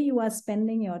the way you are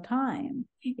spending your time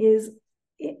is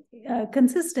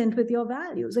consistent with your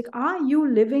values. Like, are you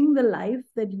living the life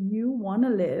that you want to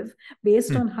live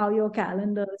based on how your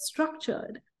calendar is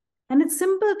structured? And it's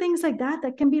simple things like that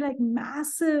that can be like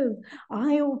massive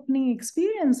eye-opening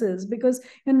experiences, because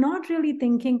you're not really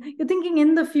thinking, you're thinking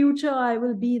in the future, I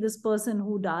will be this person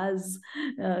who does,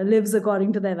 lives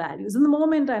according to their values. In the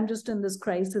moment, I'm just in this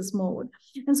crisis mode.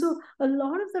 And so a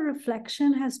lot of the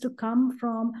reflection has to come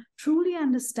from truly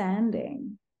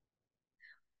understanding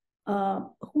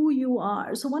who you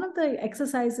are. So one of the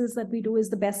exercises that we do is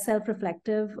the best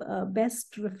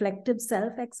reflective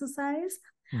self exercise.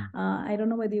 I don't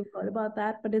know whether you've heard about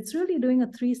that, but it's really doing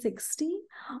a 360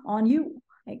 on you,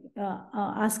 like,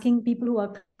 asking people who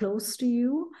are close to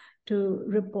you to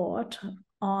report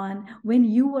on when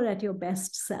you were at your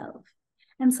best self.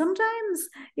 And sometimes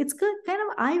it's kind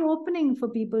of eye-opening for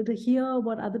people to hear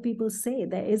what other people say.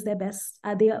 There is their best,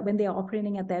 when they are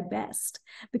operating at their best,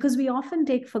 because we often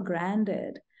take for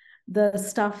granted the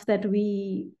stuff that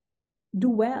we do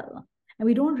well, and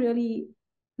we don't really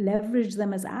leverage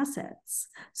them as assets.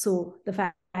 So the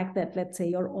fact that, let's say,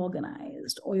 you're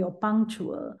organized or you're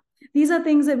punctual, these are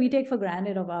things that we take for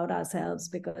granted about ourselves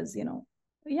because,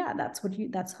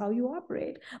 that's how you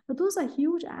operate. But those are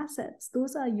huge assets.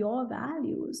 Those are your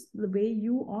values, the way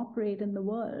you operate in the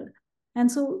world.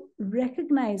 And so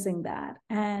recognizing that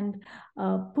and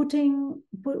putting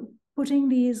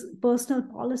these personal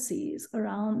policies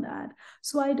around that.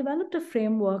 So I developed a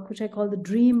framework, which I call the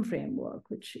dream framework,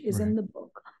 which is in the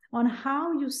book, on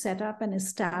how you set up and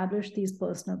establish these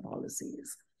personal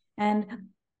policies. And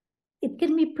it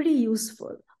can be pretty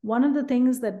useful. One of the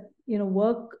things that,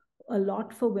 work a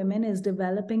lot for women is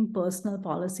developing personal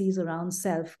policies around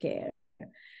self-care.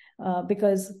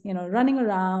 Because, running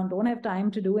around, don't have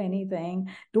time to do anything,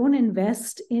 don't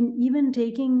invest in even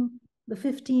taking the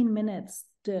 15 minutes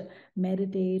to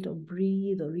meditate or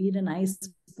breathe or read a nice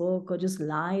book or just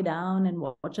lie down and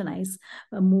watch a nice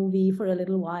movie for a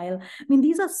little while. I mean,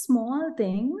 these are small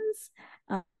things.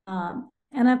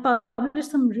 And I've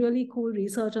published some really cool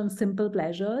research on simple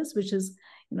pleasures, which is,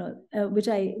 which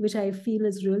I feel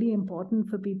is really important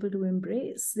for people to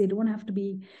embrace. They don't have to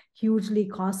be hugely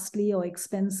costly or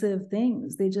expensive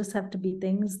things. They just have to be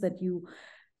things that you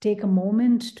take a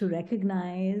moment to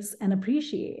recognize and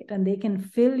appreciate, and they can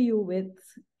fill you with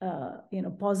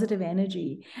positive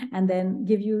energy, and then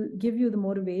give you the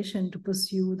motivation to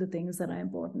pursue the things that are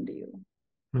important to you.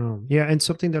 Oh, yeah. And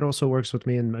something that also works with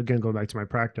me, and again, going back to my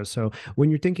practice. So when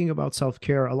you're thinking about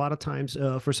self-care, a lot of times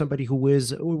for somebody who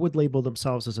would label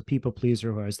themselves as a people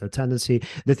pleaser, who has that tendency,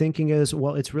 the thinking is,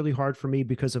 well, it's really hard for me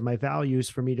because of my values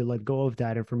for me to let go of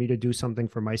that and for me to do something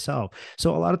for myself.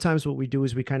 So a lot of times what we do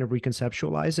is we kind of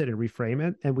reconceptualize it and reframe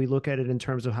it. And we look at it in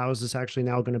terms of how is this actually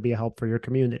now going to be a help for your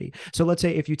community? So let's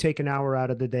say if you take an hour out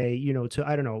of the day, to,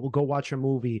 I don't know, go watch a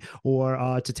movie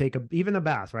or to take even a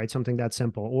bath, right? Something that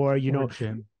simple, or, Or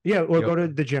gym. yeah, or go to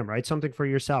Yoga. the gym, right? Something for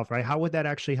yourself, right? How would that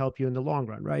actually help you in the long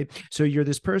run, right? So you're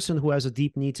this person who has a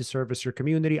deep need to service your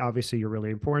community. Obviously, you're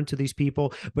really important to these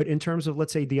people. But in terms of,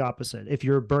 let's say, the opposite, if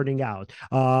you're burning out,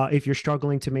 if you're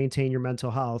struggling to maintain your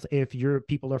mental health, if your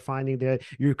people are finding that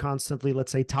you're constantly,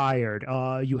 let's say, tired,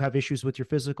 you have issues with your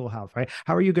physical health, right?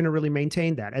 How are you going to really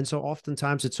maintain that? And so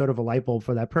oftentimes it's sort of a light bulb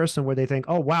for that person where they think,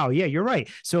 oh, wow, yeah, you're right.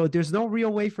 So there's no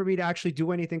real way for me to actually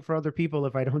do anything for other people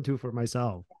if I don't do for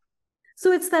myself.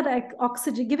 So it's that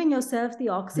oxygen, giving yourself the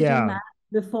oxygen Yeah. mask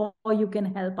before you can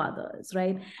help others,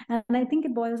 right? And I think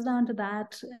it boils down to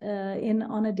that in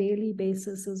on a daily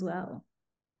basis as well.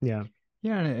 Yeah.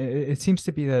 Yeah, and it seems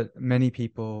to be that many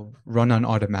people run on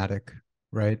automatic,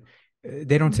 right?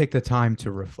 They don't take the time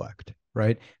to reflect,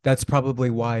 right? That's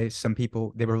probably why some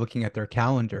people, they were looking at their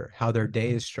calendar, how their day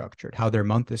is structured, how their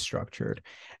month is structured,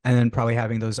 and then probably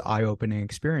having those eye-opening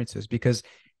experiences. Because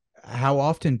how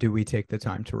often do we take the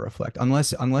time to reflect?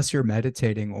 Unless you're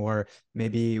meditating or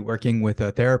maybe working with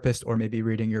a therapist or maybe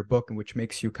reading your book, which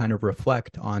makes you kind of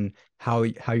reflect on how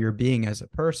you're being as a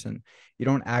person, you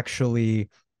don't actually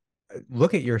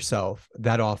look at yourself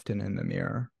that often in the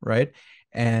mirror, right?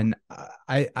 And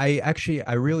I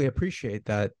really appreciate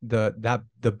that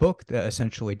the book that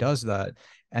essentially does that.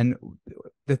 And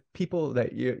the people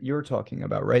that you're talking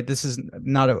about, right? This is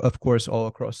not, of course, all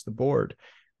across the board,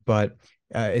 but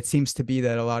it seems to be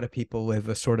that a lot of people live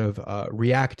a sort of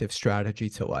reactive strategy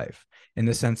to life, in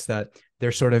the sense that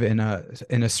they're sort of in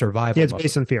a survival Yeah, it's mode.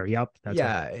 based on fear. Yep. That's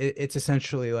Yeah, right. it's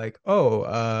essentially like,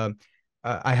 oh,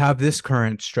 I have this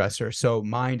current stressor, so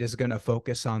mind is going to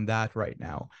focus on that right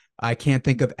now. I can't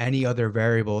think of any other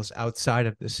variables outside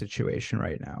of this situation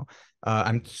right now.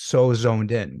 I'm so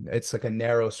zoned in. It's like a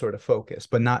narrow sort of focus,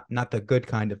 but not the good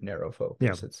kind of narrow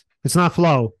Yeah. focus. It's not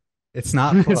flow. It's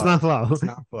not It's flow. not flow. It's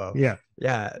not flow. Yeah.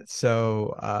 Yeah.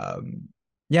 So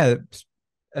yeah,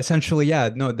 essentially, yeah,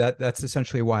 no, that's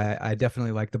essentially why I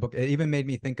definitely like the book. It even made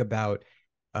me think about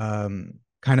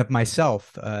kind of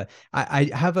myself. I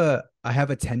have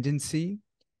a tendency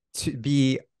to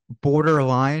be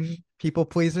borderline people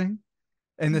pleasing,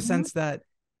 in the Mhm. sense that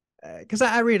because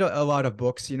I read a lot of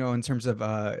books, in terms of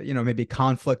maybe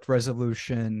conflict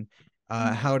resolution,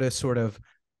 how to sort of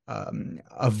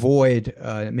avoid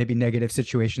maybe negative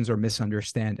situations or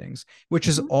misunderstandings, which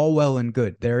is Mhm. all well and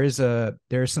good. There is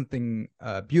something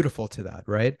beautiful to that,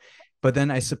 right? But then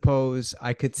I suppose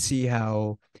I could see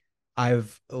how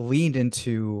I've leaned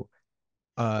into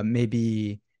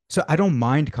maybe, so I don't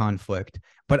mind conflict,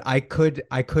 but I could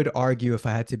argue, if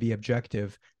I had to be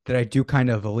objective, that I do kind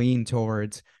of lean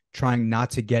towards trying not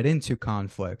to get into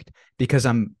conflict because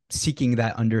I'm seeking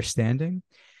that understanding.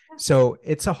 So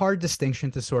it's a hard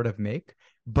distinction to sort of make,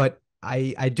 but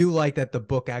I do like that the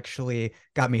book actually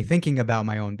got me thinking about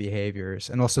my own behaviors,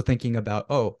 and also thinking about,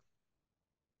 oh,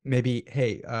 maybe,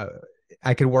 hey,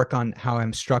 I could work on how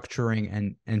I'm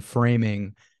structuring and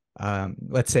framing,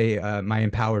 let's say, my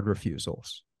empowered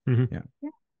refusals. Mhm. Yeah. Yeah.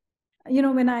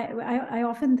 When I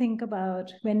often think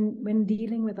about when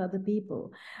dealing with other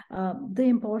people, the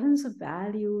importance of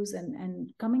values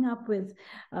and coming up with,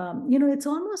 it's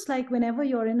almost like whenever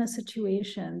you're in a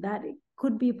situation that it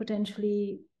could be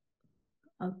potentially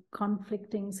a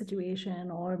conflicting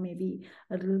situation or maybe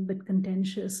a little bit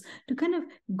contentious, to kind of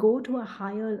go to a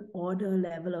higher order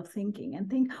level of thinking and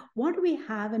think, what do we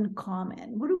have in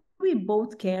common? What do we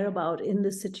both care about in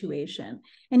this situation?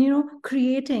 And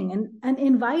creating and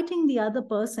inviting the other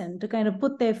person to kind of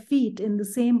put their feet in the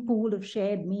same pool of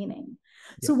shared meaning.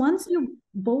 Yeah. So once you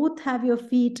both have your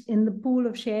feet in the pool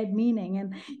of shared meaning,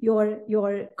 and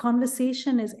your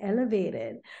conversation is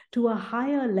elevated to a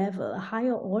higher level, a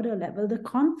higher order level, the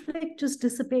conflict just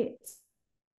dissipates,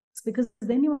 because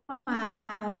then you are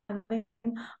having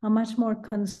a much more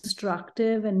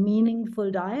constructive and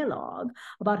meaningful dialogue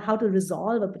about how to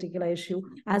resolve a particular issue,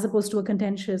 as opposed to a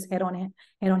contentious head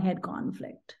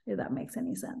conflict, if that makes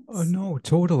any Oh sense. no,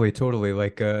 totally, totally.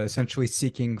 Like essentially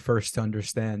seeking first to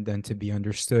understand, then to be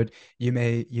understood. You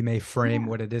may frame Yeah.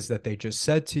 what it is that they just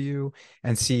said to you,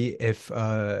 and see if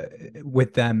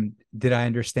with them, did I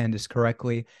understand this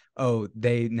correctly? Oh,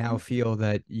 they now feel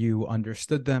that you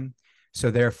understood them. So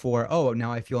therefore, oh,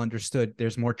 now I feel understood.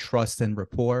 There's more trust and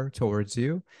rapport towards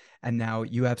you. And now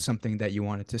you have something that you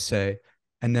wanted to say.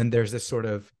 And then there's this sort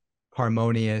of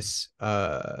harmonious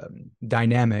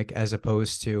dynamic, as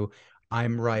opposed to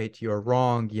I'm right, you're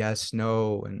wrong, yes,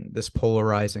 no, and this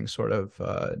polarizing sort of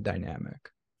dynamic.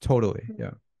 Totally.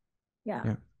 Yeah. Yeah.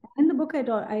 Yeah. In the book,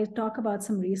 I talk about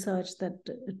some research that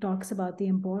talks about the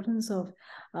importance of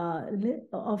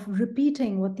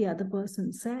repeating what the other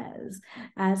person says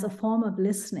as a form of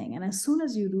listening. And as soon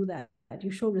as you do that,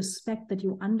 you show respect that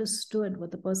you understood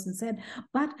what the person said.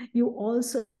 But you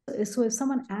also, so if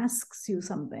someone asks you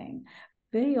something,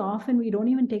 very often we don't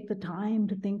even take the time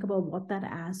to think about what that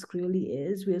ask really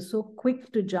is. We are so quick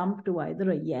to jump to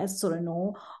either a yes or a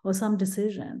no or some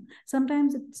decision.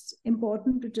 Sometimes it's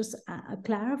important to just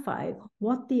clarify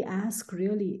what the ask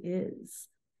really is.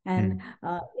 And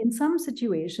in some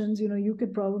situations, you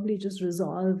could probably just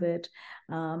resolve it.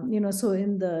 So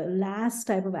in the last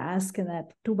type of ask in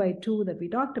that 2x2 that we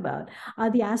talked about are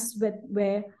the asks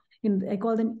where I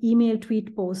call them email,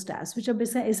 tweet, post asks, which are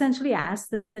essentially asks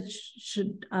that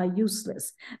are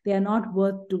useless. They are not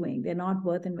worth doing. They're not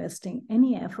worth investing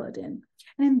any effort in.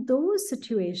 And in those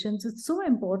situations, it's so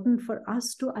important for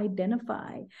us to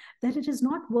identify that it is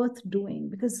not worth doing,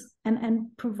 because and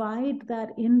provide that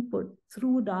input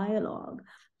through dialogue.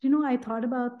 I thought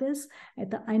about this.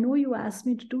 I know you asked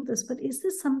me to do this, but is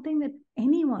this something that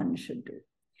anyone should do?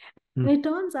 And it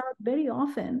turns out very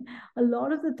often, a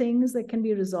lot of the things that can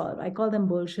be resolved, I call them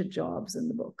bullshit jobs in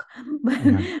the book. But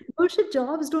bullshit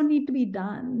jobs don't need to be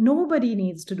done. Nobody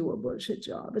needs to do a bullshit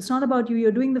job. It's not about you.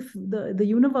 You're doing the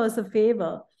universe a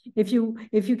favor if you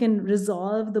can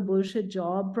resolve the bullshit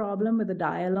job problem with a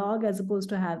dialogue, as opposed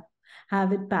to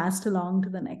have it passed along to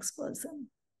the next person.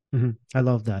 I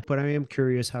love that. But I am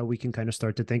curious how we can kind of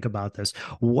start to think about this.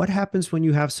 What happens when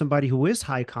you have somebody who is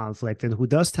high conflict and who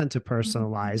does tend to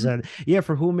personalize? And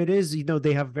for whom it is,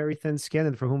 they have very thin skin,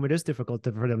 and for whom it is difficult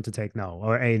for them to take no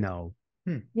or a no.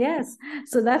 Yes.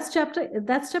 So that's chapter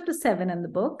 7 in the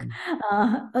book.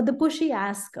 The pushy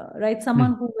asker, right?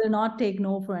 Someone who will not take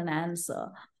no for an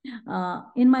answer.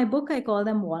 In my book, I call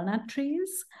them walnut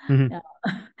trees,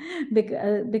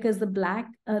 because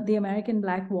the American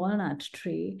black walnut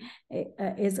tree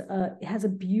has a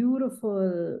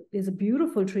beautiful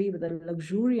tree with a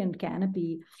luxuriant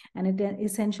canopy, and it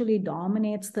essentially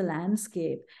dominates the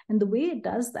landscape. And the way it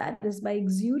does that is by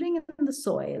exuding in the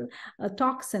soil a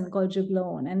toxin called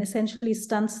gibberellin, and essentially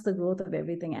stunts the growth of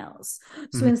everything else.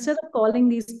 So instead of calling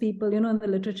these people, in the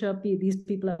literature, these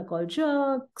people are called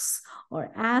jerks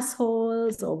or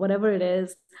assholes or whatever it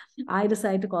is, I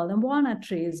decide to call them walnut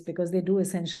trees because they do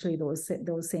essentially those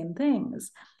same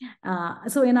things.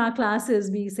 So in our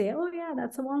classes, we say, oh yeah,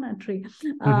 that's a walnut tree.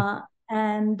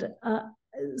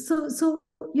 So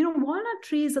walnut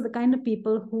trees are the kind of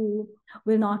people who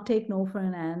will not take no for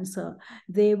an answer.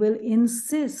 They will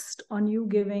insist on you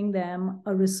giving them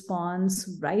a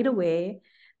response right away.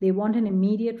 They want an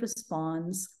immediate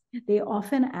response. They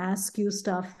often ask you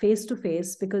stuff face to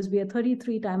face because we are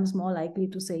 33 times more likely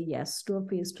to say yes to a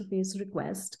face to face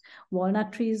request.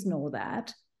 Walnut trees know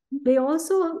that. They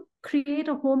also create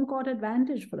a home court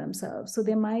advantage for themselves. So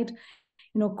they might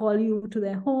call you to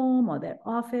their home or their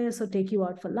office or take you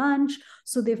out for lunch.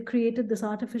 So they've created this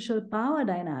artificial power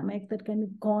dynamic that kind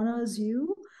of corners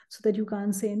you so that you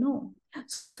can't say no.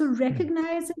 So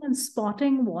recognizing and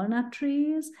spotting walnut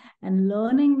trees and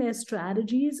learning their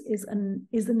strategies is an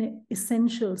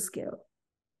essential skill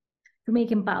to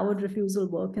make empowered refusal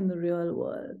work in the real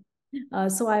world.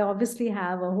 So I obviously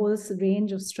have a whole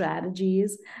range of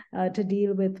strategies to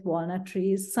deal with walnut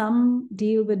trees. Some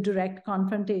deal with direct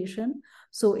confrontation.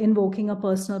 So invoking a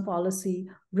personal policy,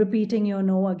 repeating your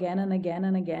no again and again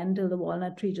and again till the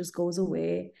walnut tree just goes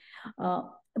away.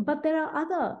 But there are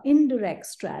other indirect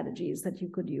strategies that you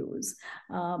could use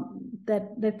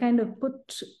that kind of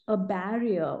put a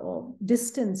barrier or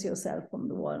distance yourself from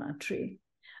the walnut tree.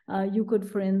 You could,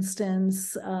 for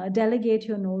instance, delegate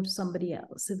your no to somebody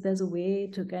else if there's a way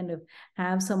to kind of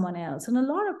have someone else. And a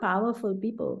lot of powerful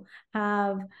people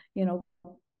have,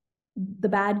 the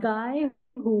bad guy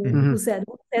who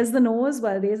says the no's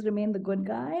while they remain the good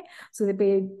guy. So they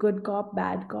play good cop,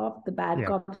 bad cop. The bad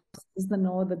cop says the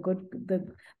no.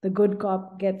 The good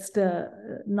cop gets to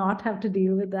not have to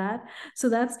deal with that. So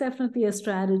that's definitely a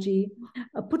strategy.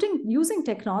 Using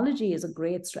technology is a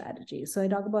great strategy. So I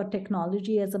talk about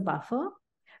technology as a buffer.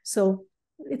 So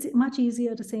it's much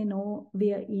easier to say no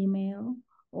via email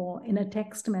or in a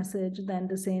text message than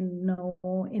to say no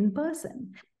in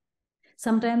person.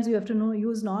 Sometimes you have to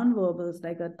use nonverbals,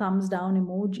 like a thumbs down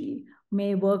emoji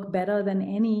may work better than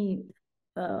any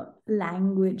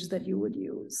language that you would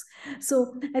use.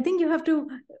 So I think you have to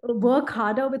work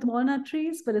harder with walnut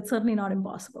trees, but it's certainly not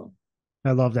impossible.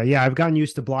 I love that. Yeah, I've gotten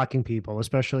used to blocking people,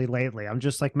 especially lately. I'm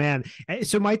just like, man.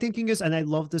 So my thinking is, and I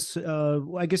love this,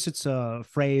 I guess it's a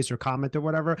phrase or comment or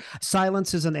whatever,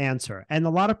 silence is an answer. And a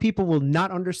lot of people will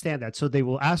not understand that. So they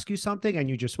will ask you something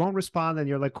and you just won't respond. And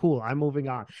you're like, cool, I'm moving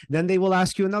on. Then they will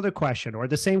ask you another question or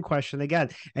the same question again.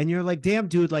 And you're like, damn,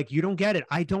 dude, like, you don't get it.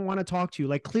 I don't want to talk to you.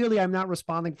 Like, clearly I'm not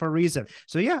responding for a reason.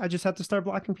 So yeah, I just have to start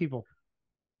blocking people.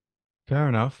 Fair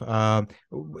enough.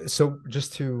 So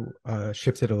just to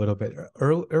shift it a little bit,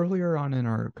 earlier on in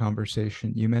our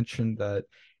conversation, you mentioned that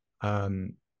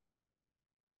to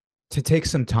take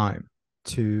some time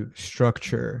to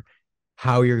structure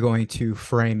how you're going to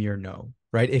frame your no,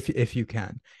 right? If you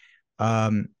can.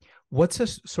 What's a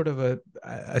sort of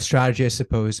a strategy, I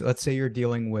suppose? Let's say you're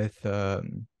dealing with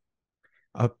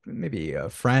maybe a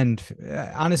friend.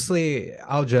 Honestly,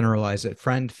 I'll generalize it: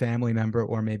 friend, family member,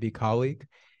 or maybe colleague.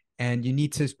 And you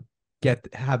need to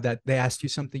have that, they asked you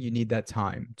something, you need that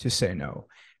time to say no.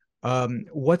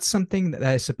 What's something that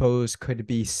I suppose could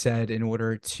be said in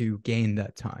order to gain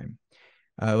that time?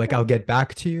 Like, I'll get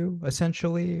back to you,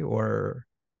 essentially, or...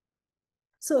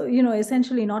 So,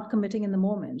 essentially not committing in the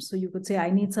moment. So you could say,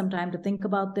 I need some time to think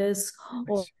about this.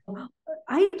 Or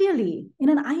ideally, in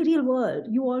an ideal world,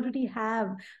 you already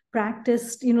have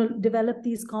practiced, developed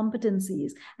these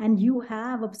competencies, and you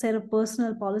have a set of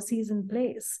personal policies in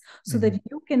place so that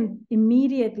you can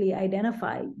immediately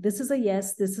identify, this is a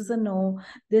yes, this is a no,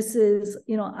 this is,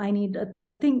 I need a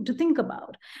thing to think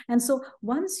about. And so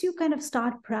once you kind of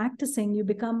start practicing, you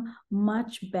become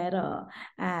much better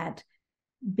at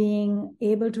being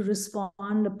able to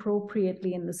respond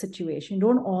appropriately in the situation. You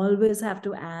don't always have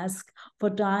to ask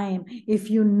for time if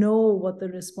you know what the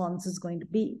response is going to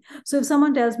be. So if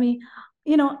someone tells me,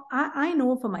 I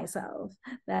know for myself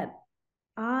that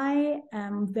I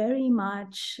am very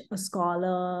much a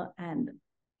scholar, and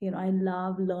I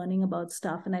love learning about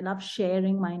stuff and I love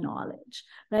sharing my knowledge,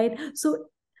 right? So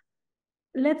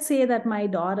let's say that my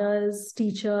daughter's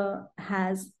teacher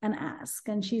has an ask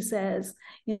and she says,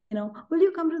 will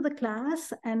you come to the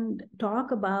class and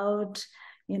talk about,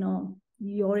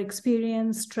 your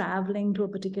experience traveling to a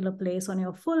particular place on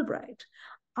your Fulbright?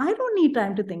 I don't need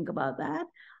time to think about that.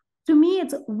 To me,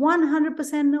 it's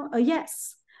 100% a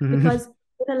yes, because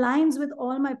it aligns with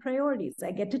all my priorities.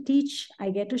 I get to teach, I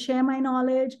get to share my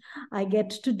knowledge, I get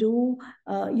to do,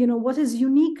 what is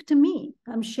unique to me.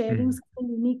 I'm sharing something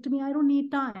unique to me. I don't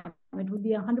need time. It would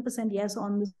be 100% yes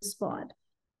on the spot.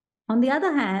 On the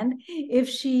other hand, if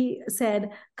she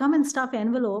said, come and stuff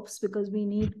envelopes because we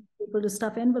need people to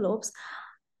stuff envelopes,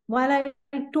 while I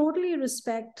totally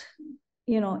respect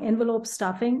envelope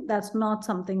stuffing, that's not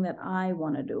something that I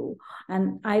want to do.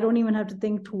 And I don't even have to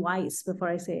think twice before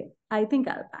I say, I think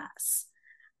I'll pass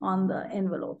on the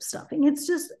envelope stuffing. It's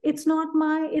just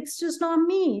not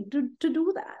me to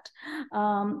do that.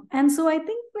 And so I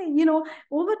think,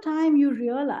 over time you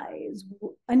realize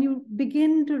and you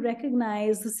begin to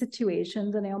recognize the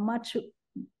situations and you're much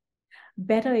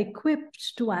better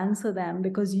equipped to answer them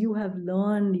because you have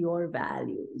learned your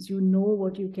values. You know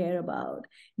what you care about.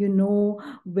 You know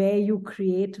where you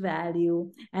create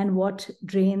value and what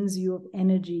drains you of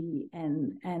energy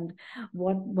and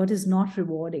what is not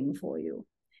rewarding for you.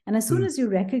 And as soon as you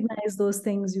recognize those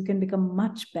things, you can become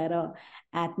much better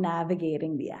at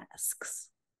navigating the asks.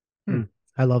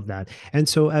 I love that. And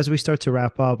so as we start to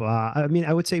wrap up,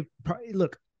 I would say,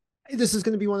 look, this is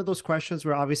going to be one of those questions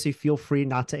where obviously feel free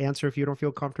not to answer if you don't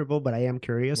feel comfortable, but I am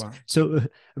curious. Wow. So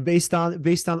based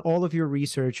on all of your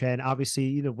research, and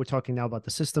obviously, we're talking now about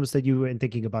the systems that you and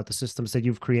thinking about the systems that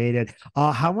you've created,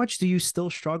 how much do you still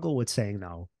struggle with saying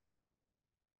no?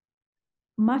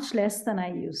 Much less than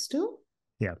I used to.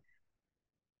 Yeah.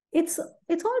 It's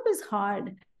always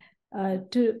hard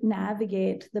to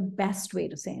navigate the best way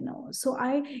to say no. So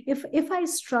if I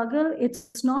struggle,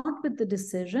 it's not with the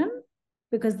decision,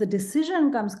 because the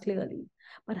decision comes clearly,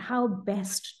 but how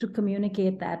best to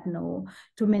communicate that no,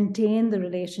 to maintain the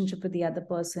relationship with the other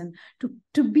person,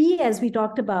 to be, as we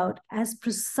talked about, as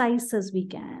precise as we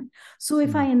can. So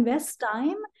if I invest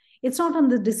time, it's not on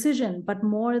the decision, but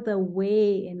more the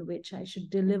way in which I should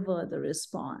deliver the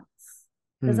response.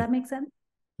 Does that make sense?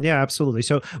 Yeah, absolutely.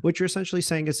 So what you're essentially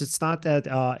saying is it's not that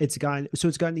it's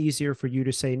gotten easier for you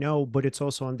to say no, but it's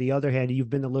also on the other hand, you've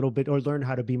been a little bit or learned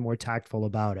how to be more tactful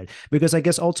about it. Because I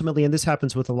guess ultimately, and this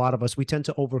happens with a lot of us, we tend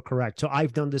to overcorrect. So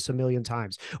I've done this a million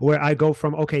times where I go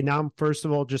from, okay, now I'm first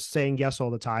of all just saying yes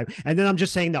all the time. And then I'm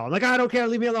just saying no. I'm like, I don't care,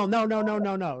 leave me alone. No, no, no,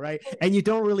 no, no. Right. And you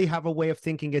don't really have a way of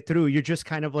thinking it through. You're just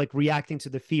kind of like reacting to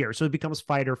the fear. So it becomes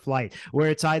fight or flight, where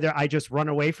it's either I just run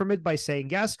away from it by saying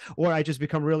yes, or I just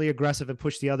become really aggressive and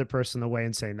push the other person away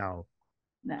and say no.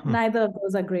 Neither of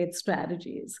those are great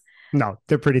strategies. No,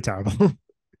 they're pretty terrible.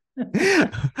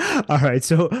 All right.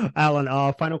 So,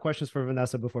 Alan, final questions for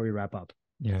Vanessa before we wrap up.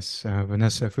 Yes,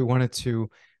 Vanessa, if we wanted to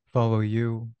follow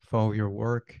you, follow your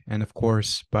work, and of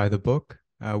course, buy the book,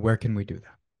 where can we do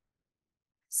that?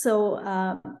 So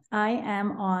I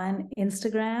am on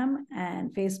Instagram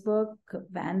and Facebook,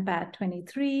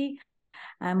 VanPat23.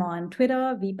 I'm on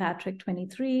Twitter,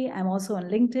 VPatrick23. I'm also on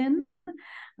LinkedIn,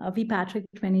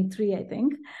 VPatrick23, I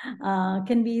think.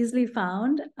 Can be easily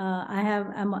found.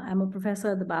 I'm a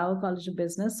professor at the Bauer College of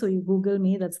Business. So you Google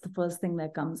me, that's the first thing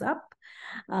that comes up.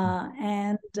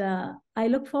 And I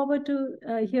look forward to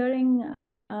hearing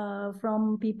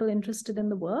from people interested in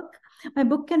the work. My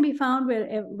book can be found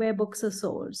where books are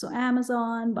sold. So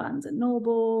Amazon, Barnes and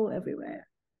Noble, everywhere.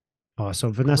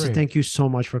 So Vanessa, Great. Thank you so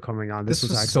much for coming on. This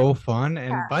was so fun.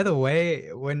 And by the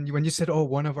way, when you said, oh,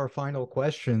 one of our final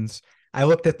questions, I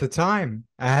looked at the time.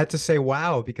 I had to say,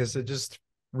 wow, because it just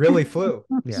really flew.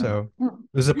 Yeah. So it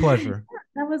was a pleasure.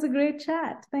 That was a great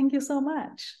chat. Thank you so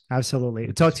much.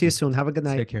 Absolutely. Talk to you soon. Have a good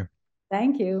night. Take care.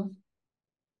 Thank you.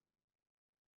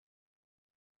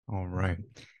 All right.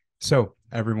 So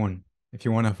everyone, if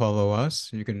you want to follow us,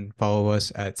 you can follow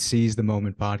us at Seize the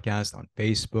Moment Podcast on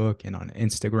Facebook and on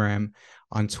Instagram,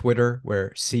 on Twitter, where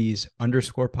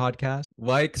Seize_podcast.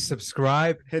 Like,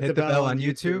 subscribe, hit the bell on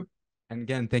YouTube. And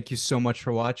again, thank you so much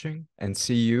for watching, and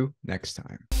see you next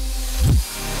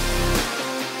time.